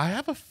 I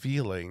have a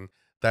feeling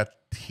that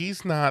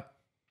he's not.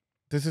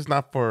 This is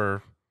not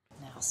for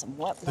Now some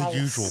wet the wipes.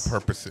 usual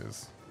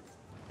purposes.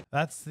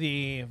 That's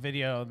the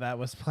video that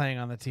was playing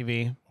on the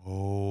TV.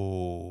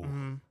 Oh.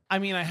 I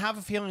mean, I have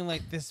a feeling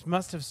like this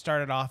must have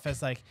started off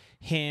as like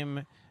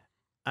him.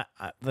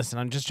 Listen,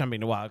 I'm just jumping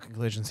to wild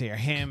conclusions here.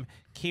 Him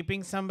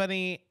keeping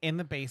somebody in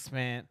the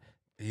basement.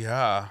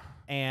 Yeah.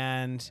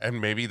 And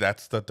maybe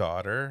that's the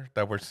daughter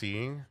that we're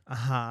seeing.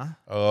 Uh-huh.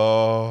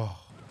 Oh.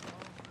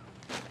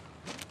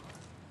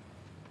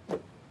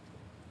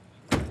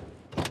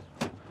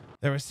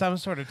 There was some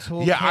sort of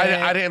toolkit. Yeah,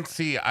 I didn't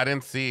see.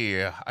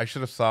 I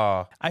should have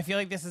saw. I feel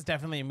like this is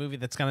definitely a movie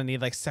that's gonna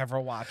need like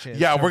several watches.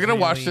 Yeah, we're gonna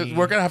watch this.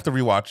 We're gonna have to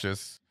rewatch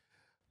this.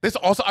 This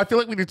also, I feel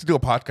like we need to do a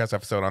podcast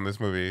episode on this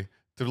movie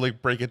to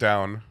like break it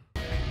down.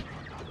 Are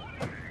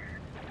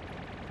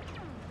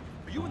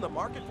you in the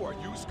market for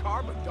a used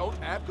car but don't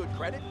have good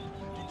credit?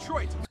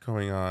 Detroit. What's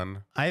going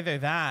on? Either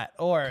that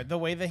or the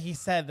way that he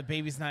said the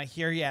baby's not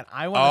here yet.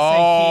 I want to say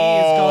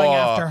he's going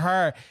after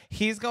her.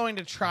 He's going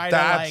to try to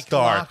like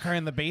lock her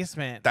in the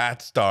basement.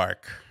 That's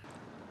dark.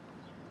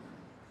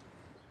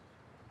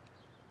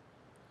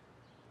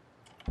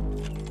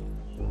 Here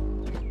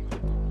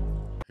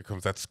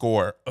comes that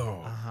score.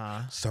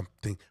 Oh,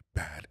 something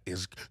bad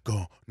is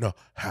gonna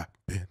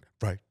happen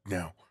right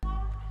now.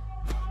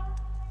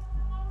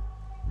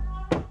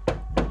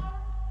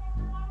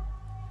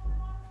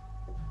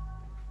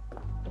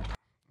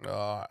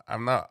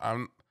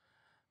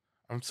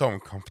 I'm so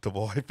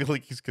uncomfortable. I feel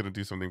like he's gonna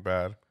do something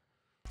bad.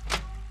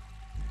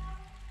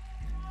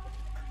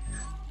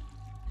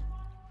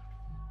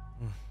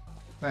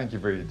 Thank you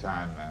for your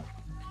time, man.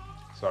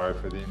 Sorry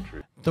for the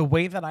intrusion. The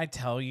way that I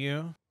tell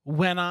you,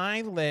 when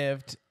I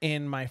lived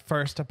in my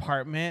first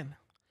apartment,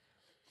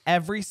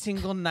 every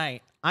single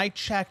night I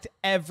checked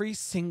every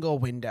single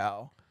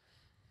window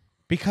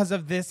because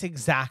of this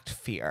exact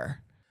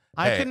fear.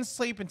 I couldn't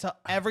sleep until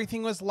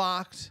everything was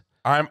locked.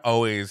 I'm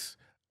always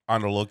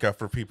on the lookout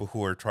for people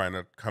who are trying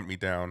to cut me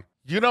down.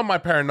 You know my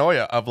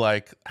paranoia of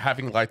like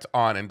having lights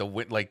on and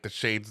the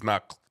shades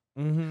not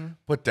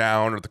put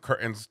down or the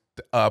curtains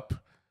up.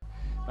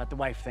 But the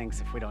wife thinks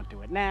if we don't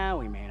do it now,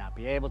 we may not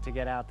be able to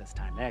get out this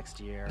time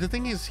next year. The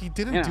thing is, he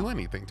didn't do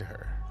anything to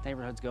her.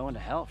 Neighborhood's going to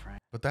hell, Frank.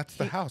 But that's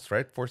the house,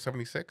 right?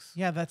 476?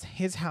 Yeah, that's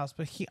his house,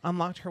 but he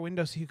unlocked her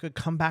window so he could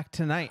come back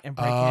tonight and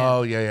break in.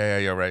 Oh, yeah,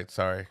 you're right.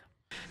 Sorry.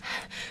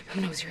 Who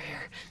knows you're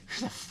here?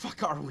 Where the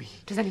fuck are we?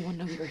 Does anyone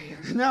know you're here?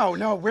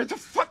 No, where the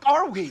fuck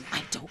are we?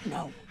 I don't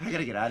know. I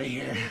gotta get out of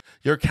here.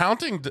 Your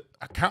accountant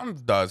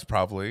does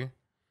probably.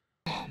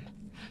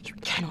 You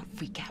cannot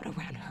freak out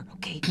around her,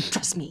 okay?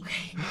 Trust me.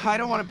 I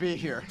don't want to be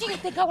here. Do you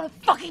think I want to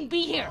fucking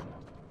be here?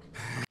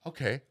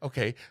 Okay.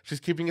 She's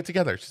keeping it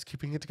together.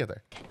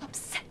 Get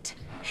upset.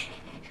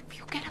 If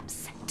you get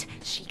upset,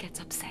 she gets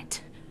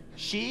upset.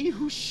 She?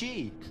 Who's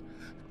she?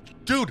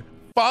 Dude,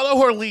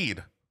 follow her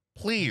lead.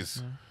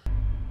 Please.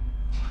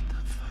 What the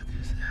fuck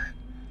is that?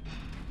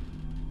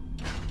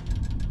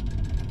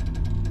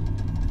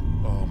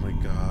 Oh my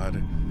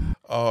god.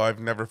 Oh, I've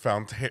never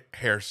found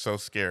hair so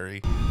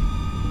scary.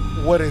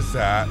 What is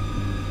that?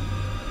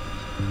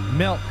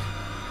 Milk.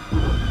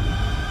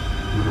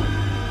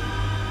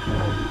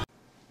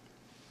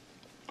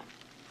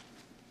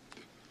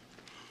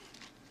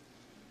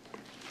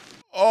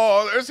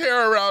 Oh, there's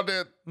hair around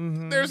it.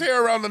 There's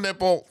hair around the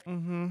nipple.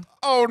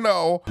 Oh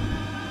no.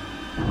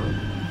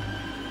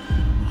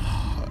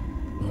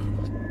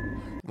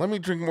 Let me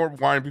drink more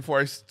wine before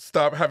I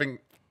stop having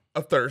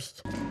a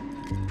thirst.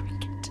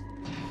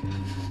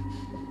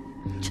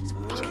 Just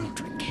fucking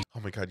drink it. Oh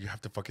my god, you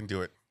have to fucking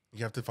do it.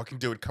 You have to fucking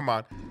do it. Come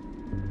on.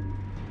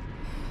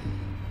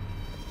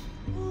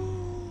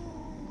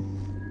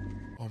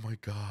 Oh my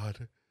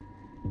god.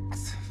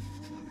 This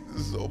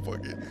is so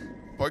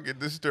fucking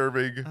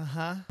disturbing.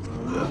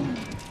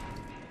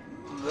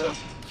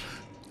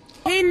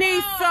 He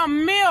needs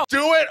some milk.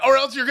 Do it or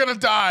else you're gonna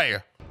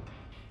die.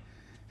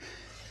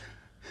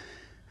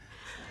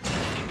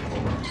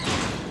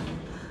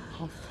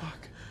 Oh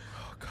fuck.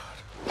 Oh god.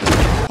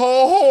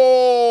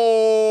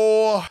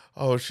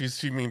 Oh,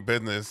 she mean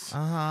business.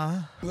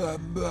 Oh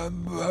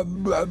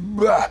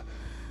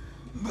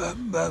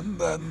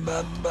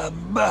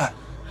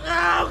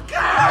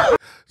god!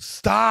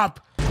 Stop.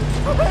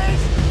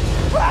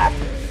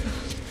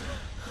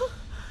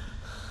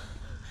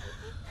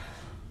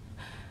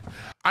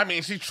 I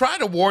mean, she tried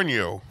to warn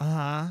you.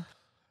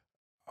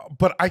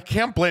 But I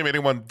can't blame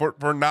anyone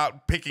for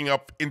not picking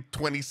up in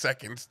 20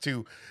 seconds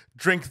to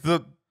drink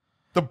the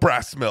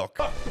breast milk.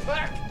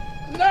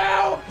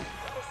 No!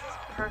 This is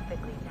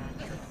perfectly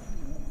natural.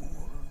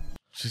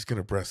 She's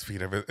gonna breastfeed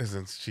him,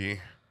 isn't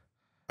she?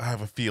 I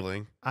have a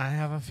feeling. I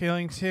have a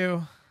feeling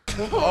too.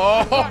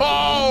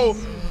 Oh!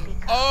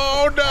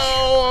 Oh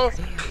no!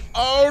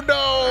 Oh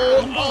no!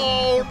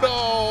 Oh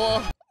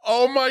no!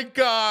 Oh my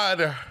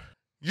god!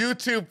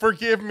 YouTube,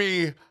 forgive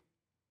me.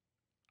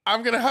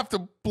 I'm going to have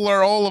to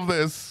blur all of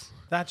this.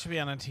 That should be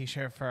on a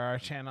t-shirt for our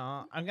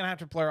channel. I'm going to have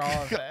to blur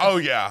all of this. Oh,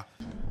 yeah.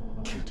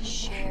 To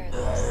share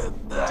this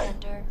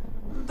tender,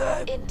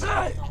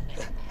 intimate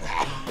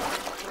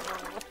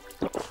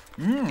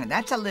moment.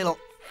 That's a little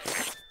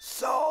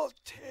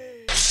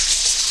salty.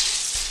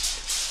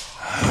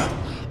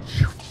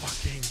 You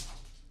fucking...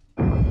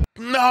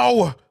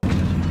 No!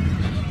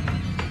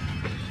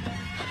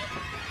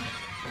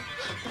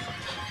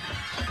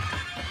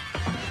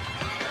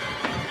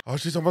 Oh,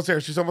 she's almost there.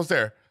 She's almost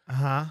there.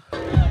 Uh-huh.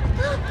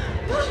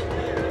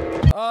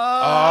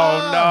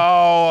 Oh,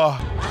 no.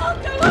 Oh,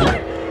 come on!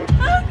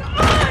 Oh, come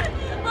on!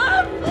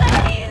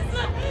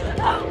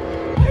 Oh,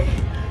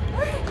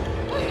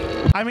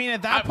 please! I mean,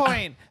 at that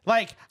point,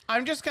 like,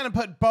 I'm just going to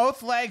put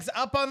both legs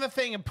up on the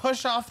thing and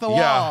push off the wall.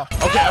 Yeah.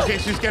 Okay,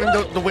 she's getting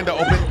the window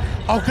open.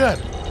 Oh,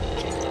 good.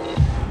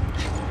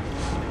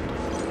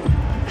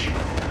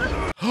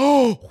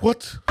 Oh,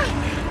 what?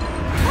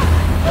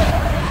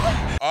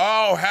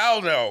 Oh,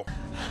 hell no.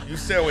 You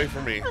stay away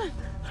from me.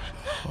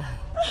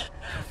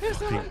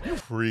 Fucking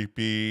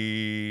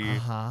creepy.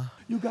 Uh-huh.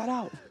 You got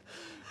out.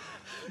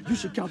 You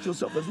should count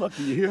yourself as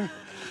lucky, you hear?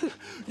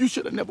 You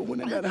should have never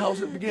went in that house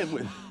to begin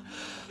with.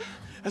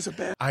 That's a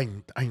bad... I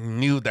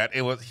knew that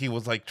he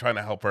was like trying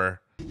to help her.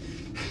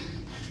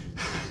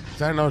 Is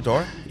that another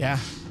door? Yeah.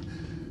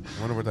 I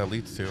wonder where that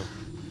leads to.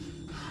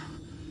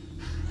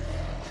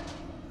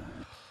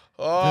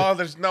 Oh,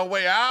 there's no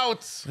way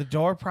out. The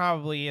door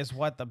probably is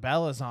what the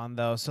bell is on,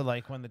 though. So,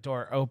 like, when the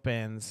door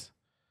opens,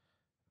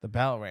 the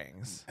bell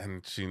rings.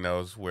 And she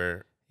knows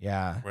where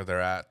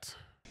they're at.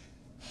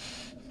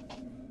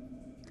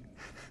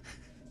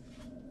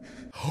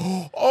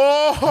 Oh!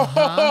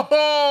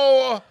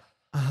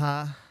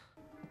 Uh-huh.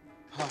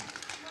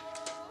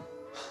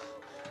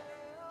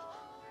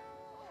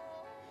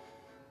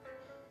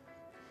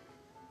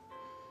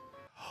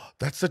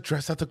 That's the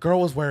dress that the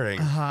girl was wearing.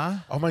 Uh-huh.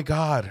 Oh my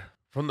God.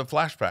 From the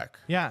flashback.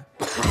 Yeah.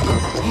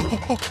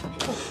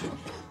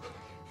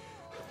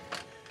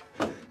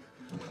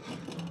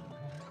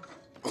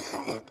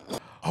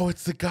 Oh,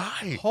 it's the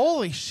guy.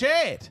 Holy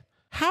shit.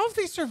 How have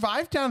they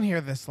survived down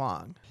here this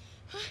long?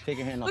 Take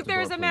your hand off Look, the door,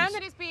 there is a man please.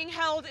 that is being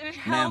held in a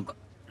Ma'am, hell.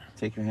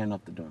 take your hand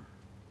off the door.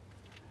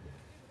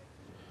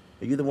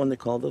 Are you the one that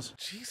called us?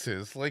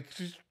 Jesus, like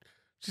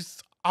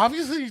she's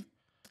obviously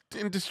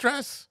in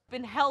distress.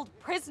 Been held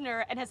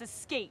prisoner and has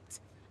escaped.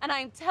 And I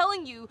am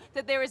telling you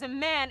that there is a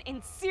man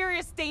in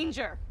serious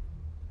danger.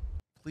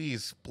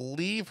 Please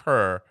believe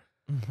her.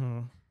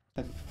 Mm-hmm.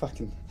 That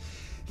fucking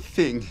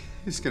thing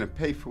is gonna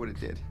pay for what it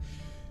did.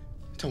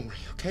 Don't worry,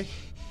 okay?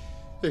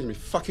 There's gonna be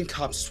fucking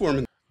cops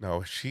swarming.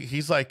 No,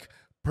 he's like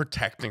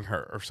protecting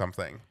her or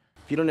something.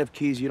 If you don't have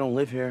keys, you don't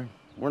live here.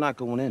 We're not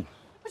going in.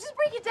 But just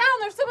break it down.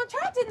 There's someone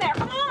trapped in there.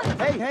 Come on.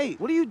 Hey,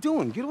 what are you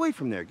doing? Get away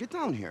from there. Get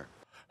down here.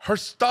 Her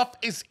stuff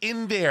is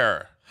in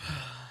there.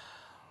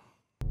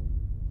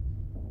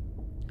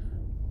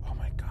 Oh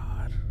my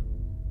God.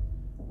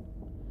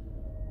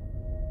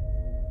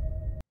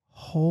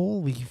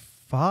 Holy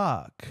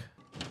fuck.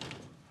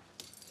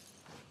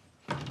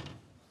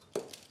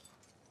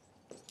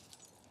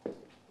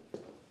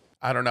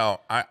 I don't know.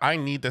 I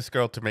need this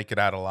girl to make it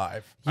out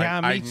alive.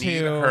 Yeah, I me need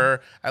too.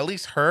 her, at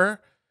least her,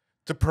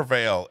 to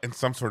prevail in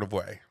some sort of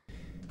way.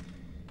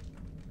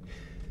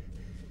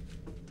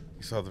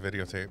 You saw the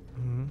videotape.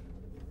 Mm-hmm.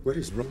 What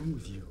is wrong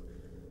with you?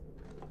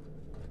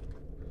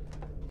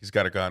 He's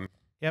got a gun.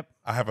 Yep.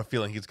 I have a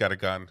feeling he's got a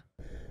gun.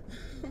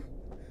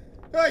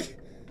 Hey!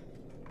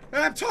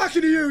 I'm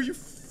talking to you, you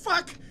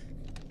fuck!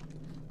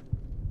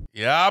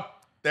 Yep.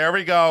 There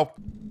we go.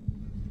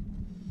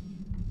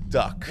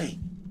 Duck. Hey.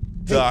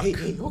 Duck.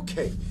 Hey,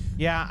 okay.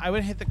 Yeah, I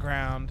would hit the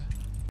ground.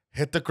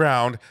 Hit the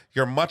ground.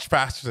 You're much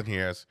faster than he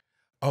is.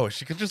 Oh,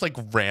 she could just like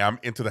ram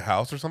into the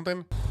house or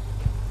something.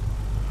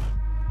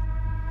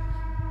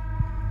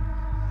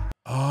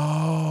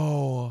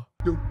 Oh.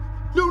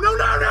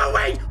 No,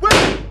 wait!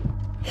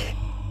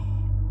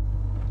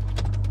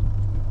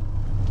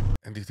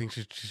 And do you think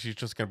she's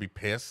just gonna be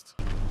pissed?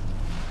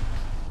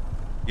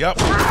 Yep.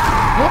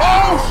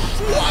 Oh,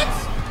 what?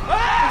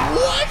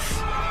 What?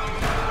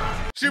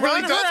 She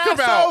really does come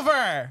out.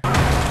 Over.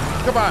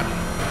 Come on.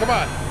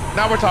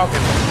 Now we're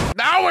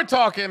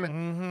talking.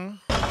 Mm-hmm.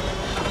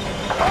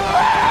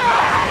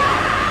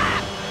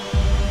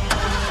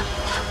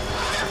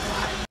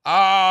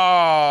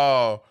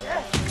 Oh.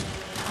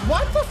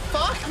 What the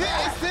fuck?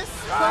 Is this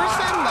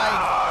person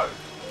like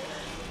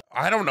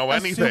I don't know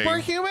anything.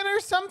 superhuman or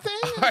something?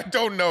 I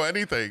don't know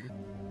anything.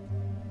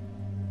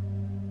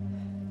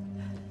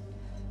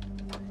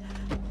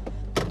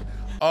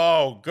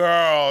 Oh,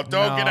 girl,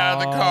 don't get out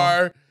of the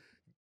car.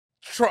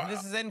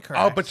 This is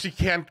incorrect. Oh, but she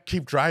can't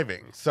keep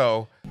driving,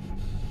 so.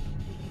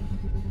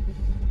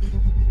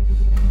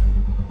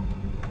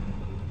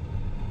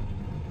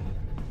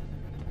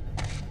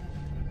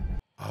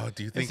 Oh,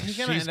 do you think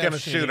she's gonna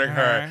shoot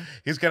her?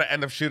 He's gonna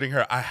end up shooting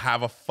her. I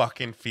have a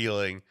fucking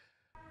feeling.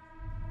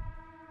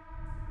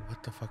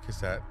 What the fuck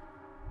is that?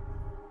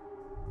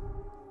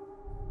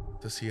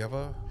 Does he have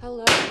a...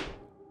 Hello?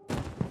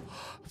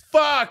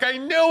 Fuck, I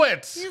knew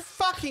it! You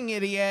fucking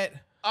idiot.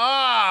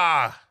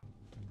 Ah!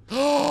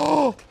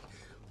 Oh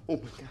my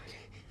God.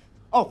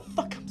 Oh,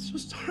 fuck, I'm so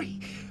sorry.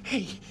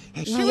 Hey.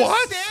 She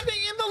was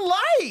standing in the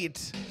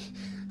light.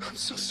 I'm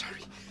so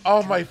sorry.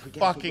 Oh my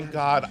fucking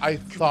God. I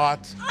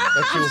thought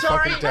that she was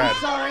fucking dead.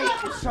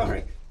 I'm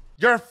sorry.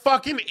 You're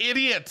fucking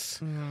idiots.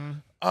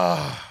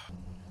 I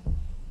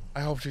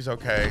hope she's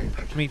okay.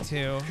 Me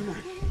too.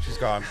 She's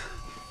gone.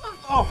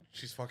 Oh.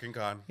 She's fucking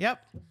gone.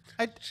 Yep.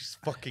 She's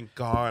fucking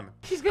gone.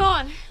 She's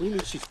gone. What do you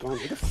mean she's gone?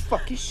 Where the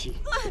fuck is she?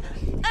 I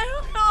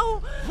don't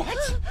know.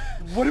 What?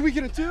 What are we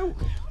gonna do?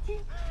 Do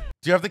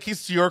you have the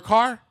keys to your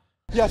car?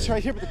 Yeah, it's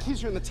right here, but the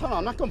keys are in the tunnel.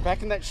 I'm not going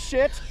back in that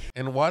shit.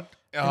 In what?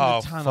 In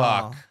Oh, the tunnel.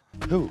 fuck.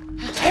 Who?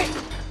 Hey!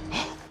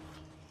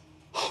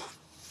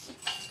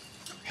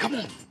 Come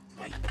on.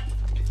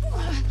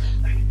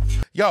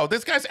 Yo,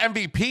 this guy's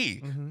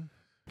MVP.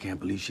 Can't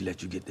believe she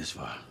let you get this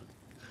far.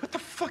 What the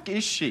fuck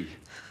is she?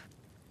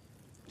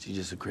 She's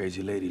just a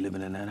crazy lady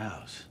living in that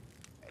house.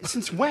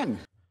 Since when?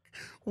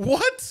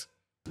 What?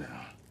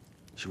 Now,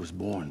 she was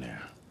born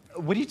there.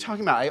 What are you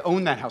talking about? I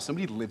own that house.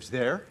 Somebody lives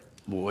there.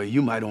 Boy,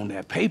 you might own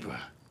that paper,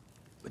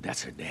 but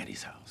that's her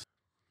daddy's house.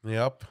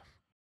 Yep.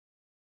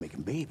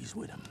 Making babies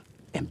with him,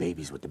 and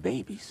babies with the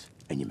babies.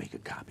 And you make a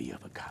copy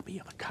of a copy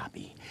of a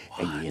copy,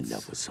 and you end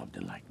up with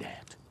something like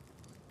that.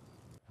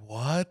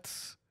 What?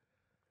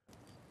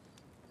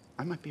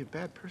 I might be a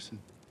bad person.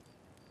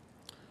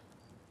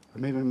 Or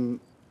maybe I'm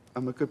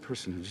a good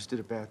person who just did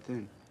a bad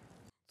thing.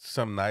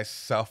 Some nice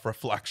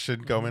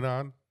self-reflection going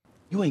on.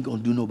 You ain't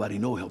gonna do nobody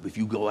no help if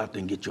you go out there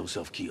and get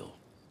yourself killed.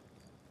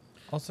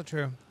 Also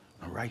true.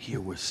 Now, right here,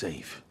 we're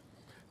safe.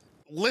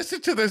 Listen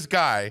to this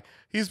guy.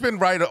 He's been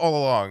right all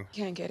along.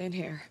 Can't get in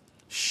here.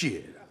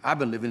 Shit, I've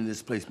been living in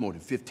this place more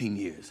than 15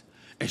 years,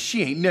 and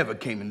she ain't never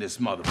came in this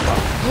motherfucker.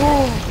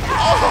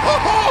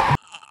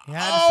 You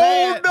had to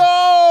say it.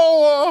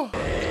 No!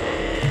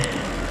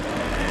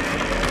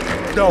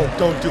 No,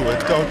 don't do it.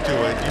 Don't do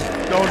it.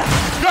 You don't.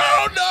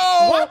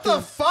 No! What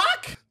the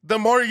fuck? The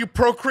more you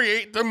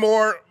procreate, the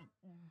more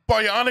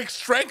bionic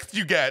strength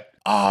you get.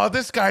 Oh,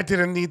 this guy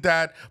didn't need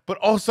that, but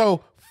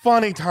also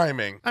funny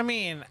timing. I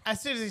mean,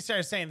 as soon as he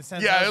started saying the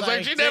sentence, Yeah, I it was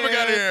like, she never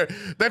got here.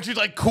 Then she's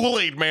like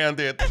Kool-Aid Man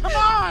did. Come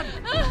on!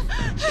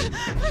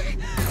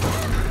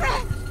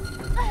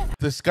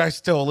 This guy's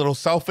still a little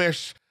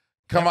selfish.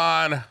 Come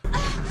on.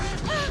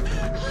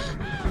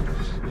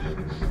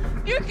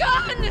 You're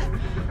gone!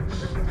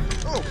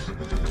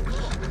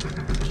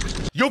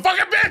 You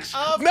fucking bitch!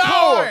 Of no!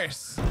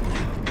 course!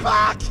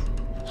 Fuck!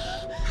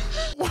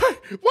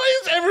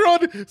 Why is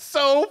everyone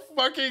so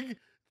fucking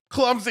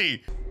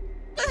clumsy?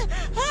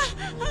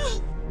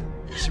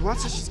 She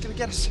wants us, she's gonna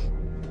get us.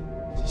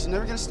 She's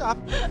never gonna stop.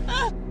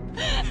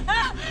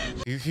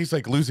 He's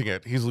like losing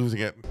it. He's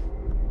losing it.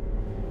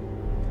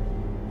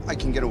 I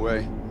can get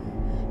away.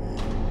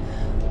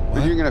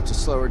 But you're gonna have to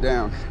slow her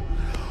down.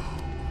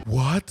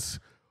 What?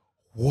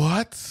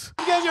 What?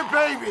 Get your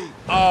baby!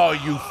 Oh,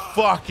 you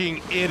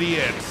fucking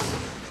idiots.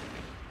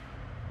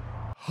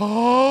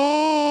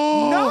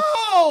 Oh! No!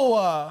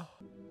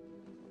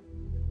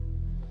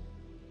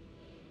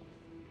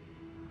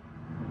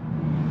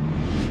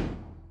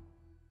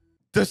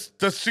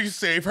 Does she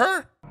save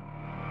her?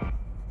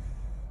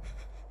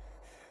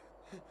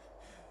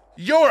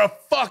 You're a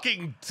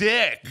fucking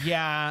dick.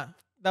 Yeah,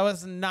 that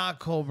was not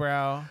cool,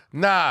 bro.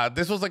 Nah,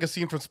 this was like a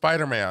scene from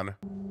Spider-Man.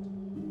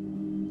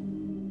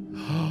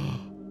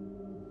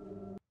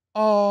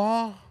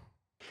 Aww.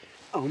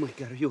 Oh my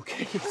God, are you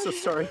okay? I'm so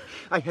sorry.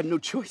 I had no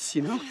choice,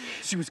 you know?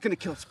 She was gonna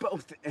kill us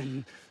both,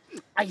 and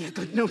I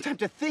had no time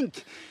to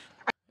think.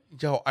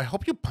 Yo, I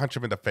hope you punch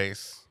him in the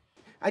face.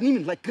 I didn't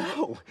even let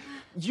go.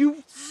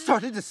 You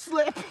started to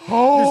slip.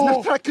 Oh, there's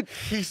nothing I could.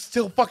 He's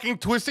still fucking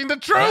twisting the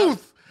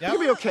truth. You'll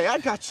be okay. I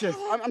got you.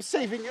 I'm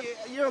saving you.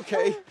 You're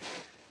okay.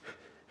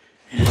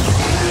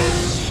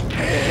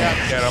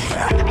 Yeah, get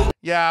him.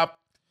 Yeah,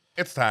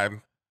 it's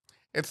time.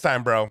 It's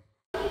time, bro.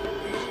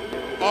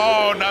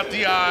 Oh, not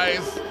the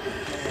eyes.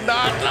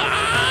 Not the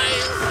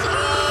eyes.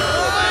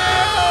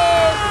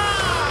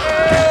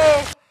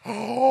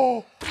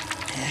 Oh.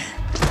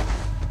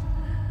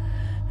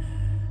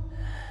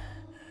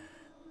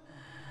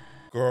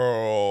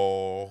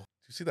 Girl. Do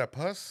you see that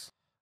pus?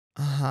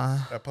 Uh-huh.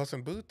 That pus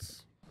in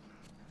boots?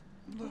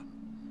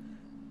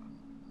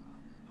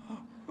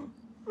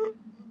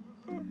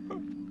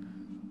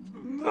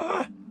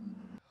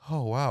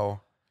 Oh,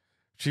 wow.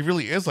 She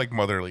really is like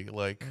motherly.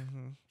 Like,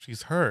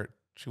 she's hurt.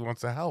 She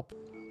wants to help.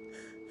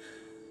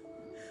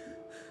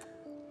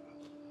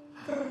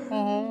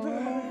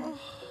 Oh.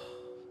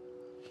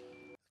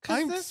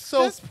 I'm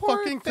so this poor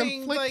fucking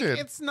thing, conflicted. Like,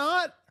 it's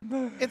not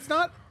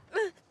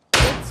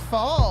its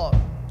fault.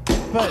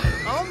 But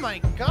oh my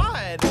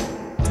God.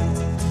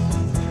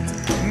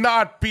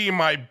 Not be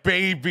my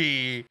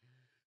baby.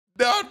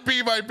 Not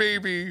be my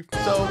baby.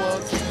 So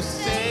won't you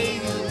say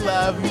you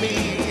love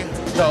me?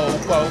 So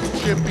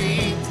won't you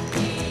be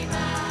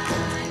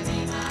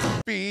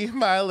Be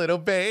my little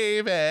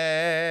baby.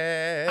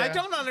 I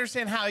don't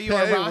understand how you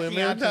are rocking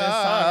out to this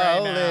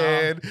song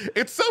right now.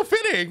 It's so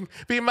fitting.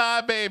 Be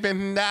my baby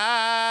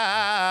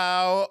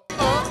now.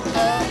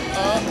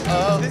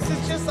 This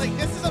is just like,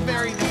 this is a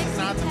very This Is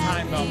Not the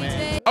Time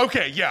moment.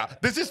 Okay, yeah,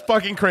 this is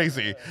fucking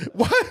crazy.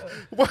 What?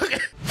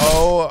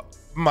 Oh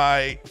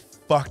my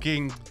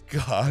fucking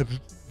God.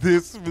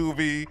 This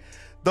movie,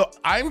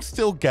 I'm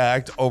still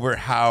gagged over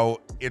how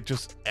it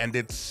just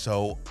ended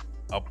so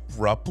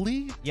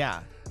abruptly.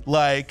 Yeah.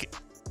 Like,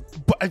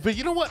 but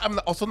you know what? I'm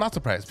also not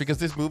surprised because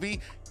this movie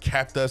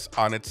kept us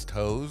on its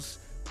toes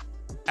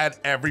at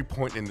every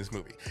point in this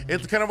movie.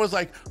 It kind of was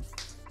like,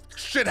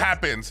 shit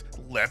happens.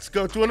 Let's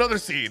go to another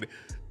scene.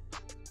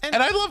 And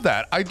I love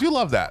that. I do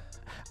love that.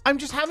 I'm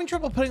just having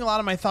trouble putting a lot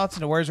of my thoughts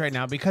into words right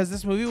now because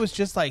this movie was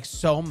just like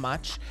so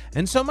much,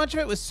 and so much of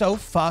it was so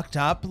fucked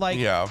up. Like,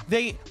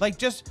 they like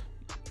just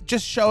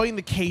showing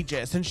the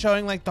cages and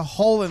showing like the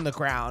hole in the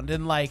ground,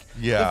 and like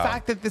the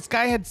fact that this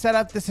guy had set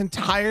up this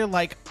entire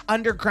like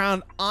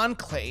underground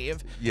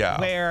enclave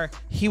where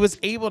he was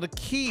able to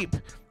keep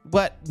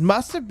what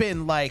must have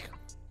been like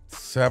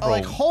several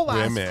like whole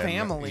women. ass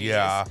families.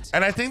 Yeah.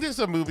 And I think this is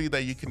a movie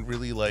that you can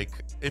really like,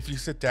 if you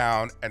sit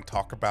down and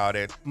talk about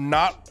it,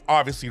 not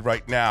obviously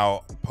right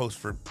now,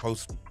 post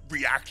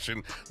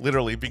reaction,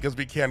 literally, because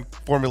we can't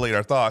formulate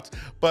our thoughts.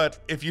 But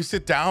if you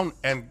sit down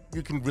and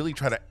you can really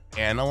try to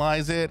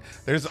analyze it,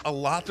 there's a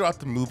lot throughout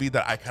the movie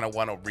that I kind of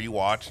want to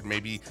rewatch.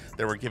 Maybe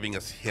they were giving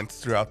us hints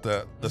throughout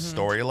the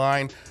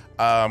storyline,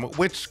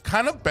 which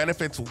kind of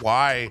benefits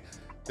why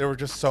there were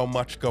just so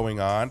much going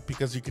on,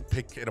 because you could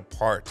pick it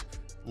apart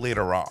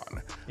later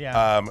on,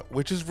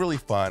 which is really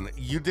fun.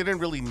 You didn't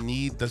really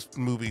need this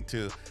movie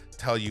to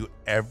tell you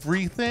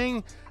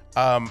everything.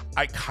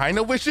 I kind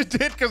of wish it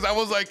did, because I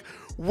was like,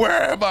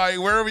 where am I?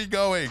 Where are we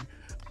going?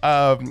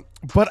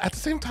 But at the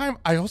same time,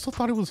 I also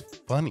thought it was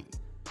funny.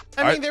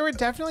 I mean, there were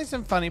definitely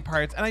some funny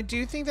parts, and I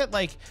do think that,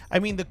 like, I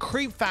mean, the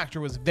creep factor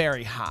was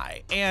very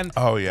high, and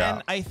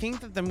and I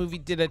think that the movie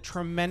did a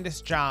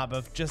tremendous job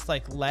of just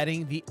like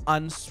letting the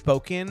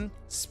unspoken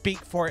speak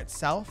for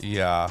itself.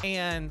 Yeah,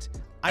 and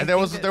there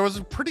was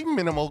a pretty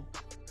minimal.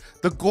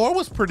 The gore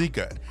was pretty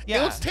good.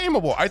 Yeah, it was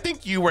tameable. I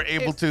think you were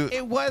able to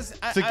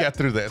get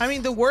through this. I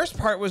mean, the worst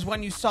part was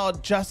when you saw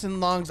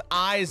Justin Long's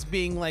eyes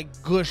being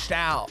like gushed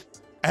out.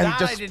 And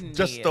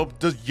just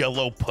the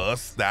yellow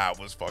pus, that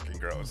was fucking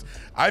gross.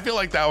 I feel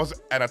like that was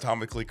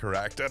anatomically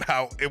correct and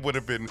how it would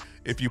have been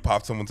if you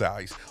popped someone's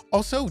eyes.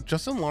 Also,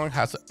 Justin Long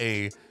has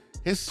a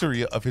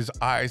history of his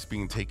eyes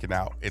being taken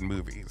out in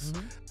movies.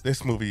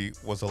 This movie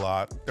was a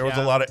lot. There was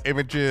a lot of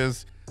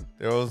images.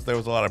 There was a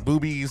lot of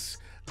boobies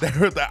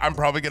that I'm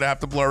probably gonna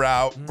have to blur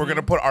out. We're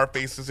gonna put our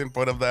faces in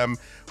front of them.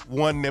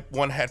 One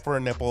head for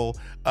a nipple.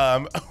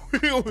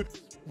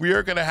 We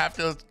are gonna have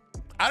to.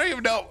 I don't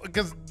even know,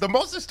 because the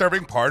most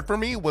disturbing part for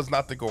me was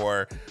not the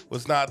gore,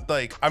 was not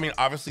like, I mean,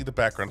 obviously the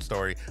background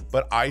story,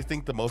 but I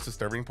think the most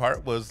disturbing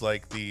part was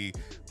like the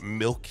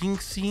milking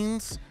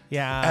scenes.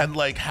 Yeah. And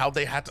like how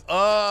they had to,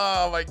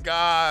 oh my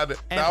God.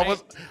 And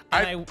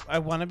I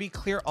want to be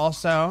clear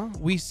also,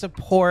 we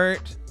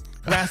support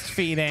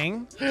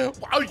breastfeeding.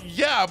 Oh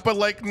yeah, but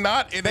like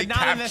not in a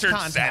captured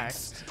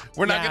sense.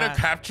 We're not going to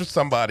capture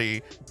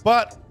somebody.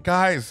 But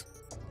guys,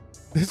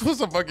 this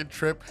was a fucking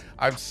trip.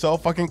 I'm so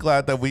fucking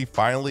glad that we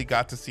finally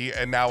got to see it,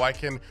 and now I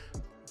can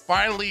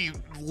finally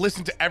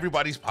listen to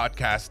everybody's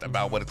podcast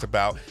about what it's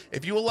about.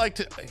 If you would like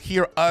to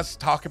hear us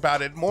talk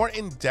about it more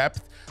in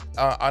depth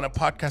on a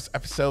podcast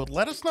episode,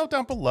 let us know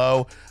down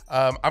below.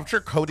 I'm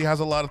sure Cody has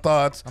a lot of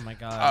thoughts. Oh my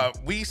God.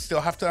 We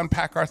still have to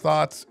unpack our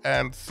thoughts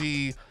and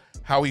see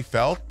how we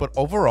felt, but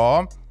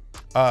overall,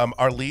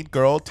 our lead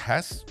girl,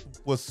 Tess,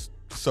 was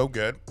so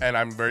good, and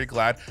I'm very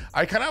glad.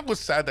 I kind of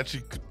was sad that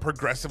she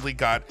progressively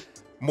got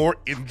more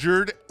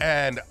injured,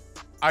 and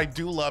I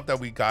do love that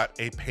we got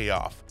a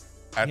payoff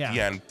at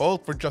the end,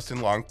 both for Justin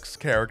Long's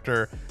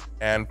character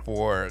and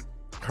for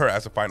her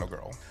as a final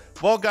girl.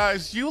 Well,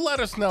 guys, you let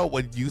us know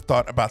what you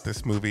thought about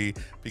this movie,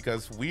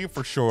 because we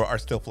for sure are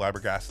still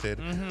flabbergasted.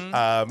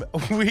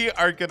 We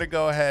are gonna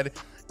go ahead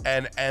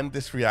and end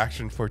this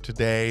reaction for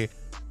today.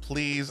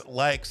 Please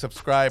like,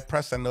 subscribe,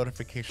 press that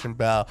notification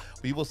bell.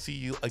 We will see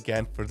you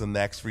again for the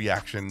next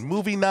reaction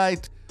movie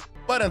night.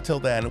 But until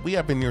then, we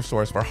have been your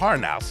source for horror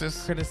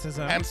analysis,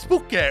 criticism, and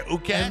spooky,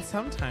 and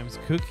sometimes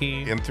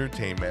kooky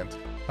entertainment.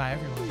 Bye,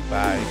 everyone.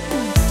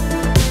 Bye.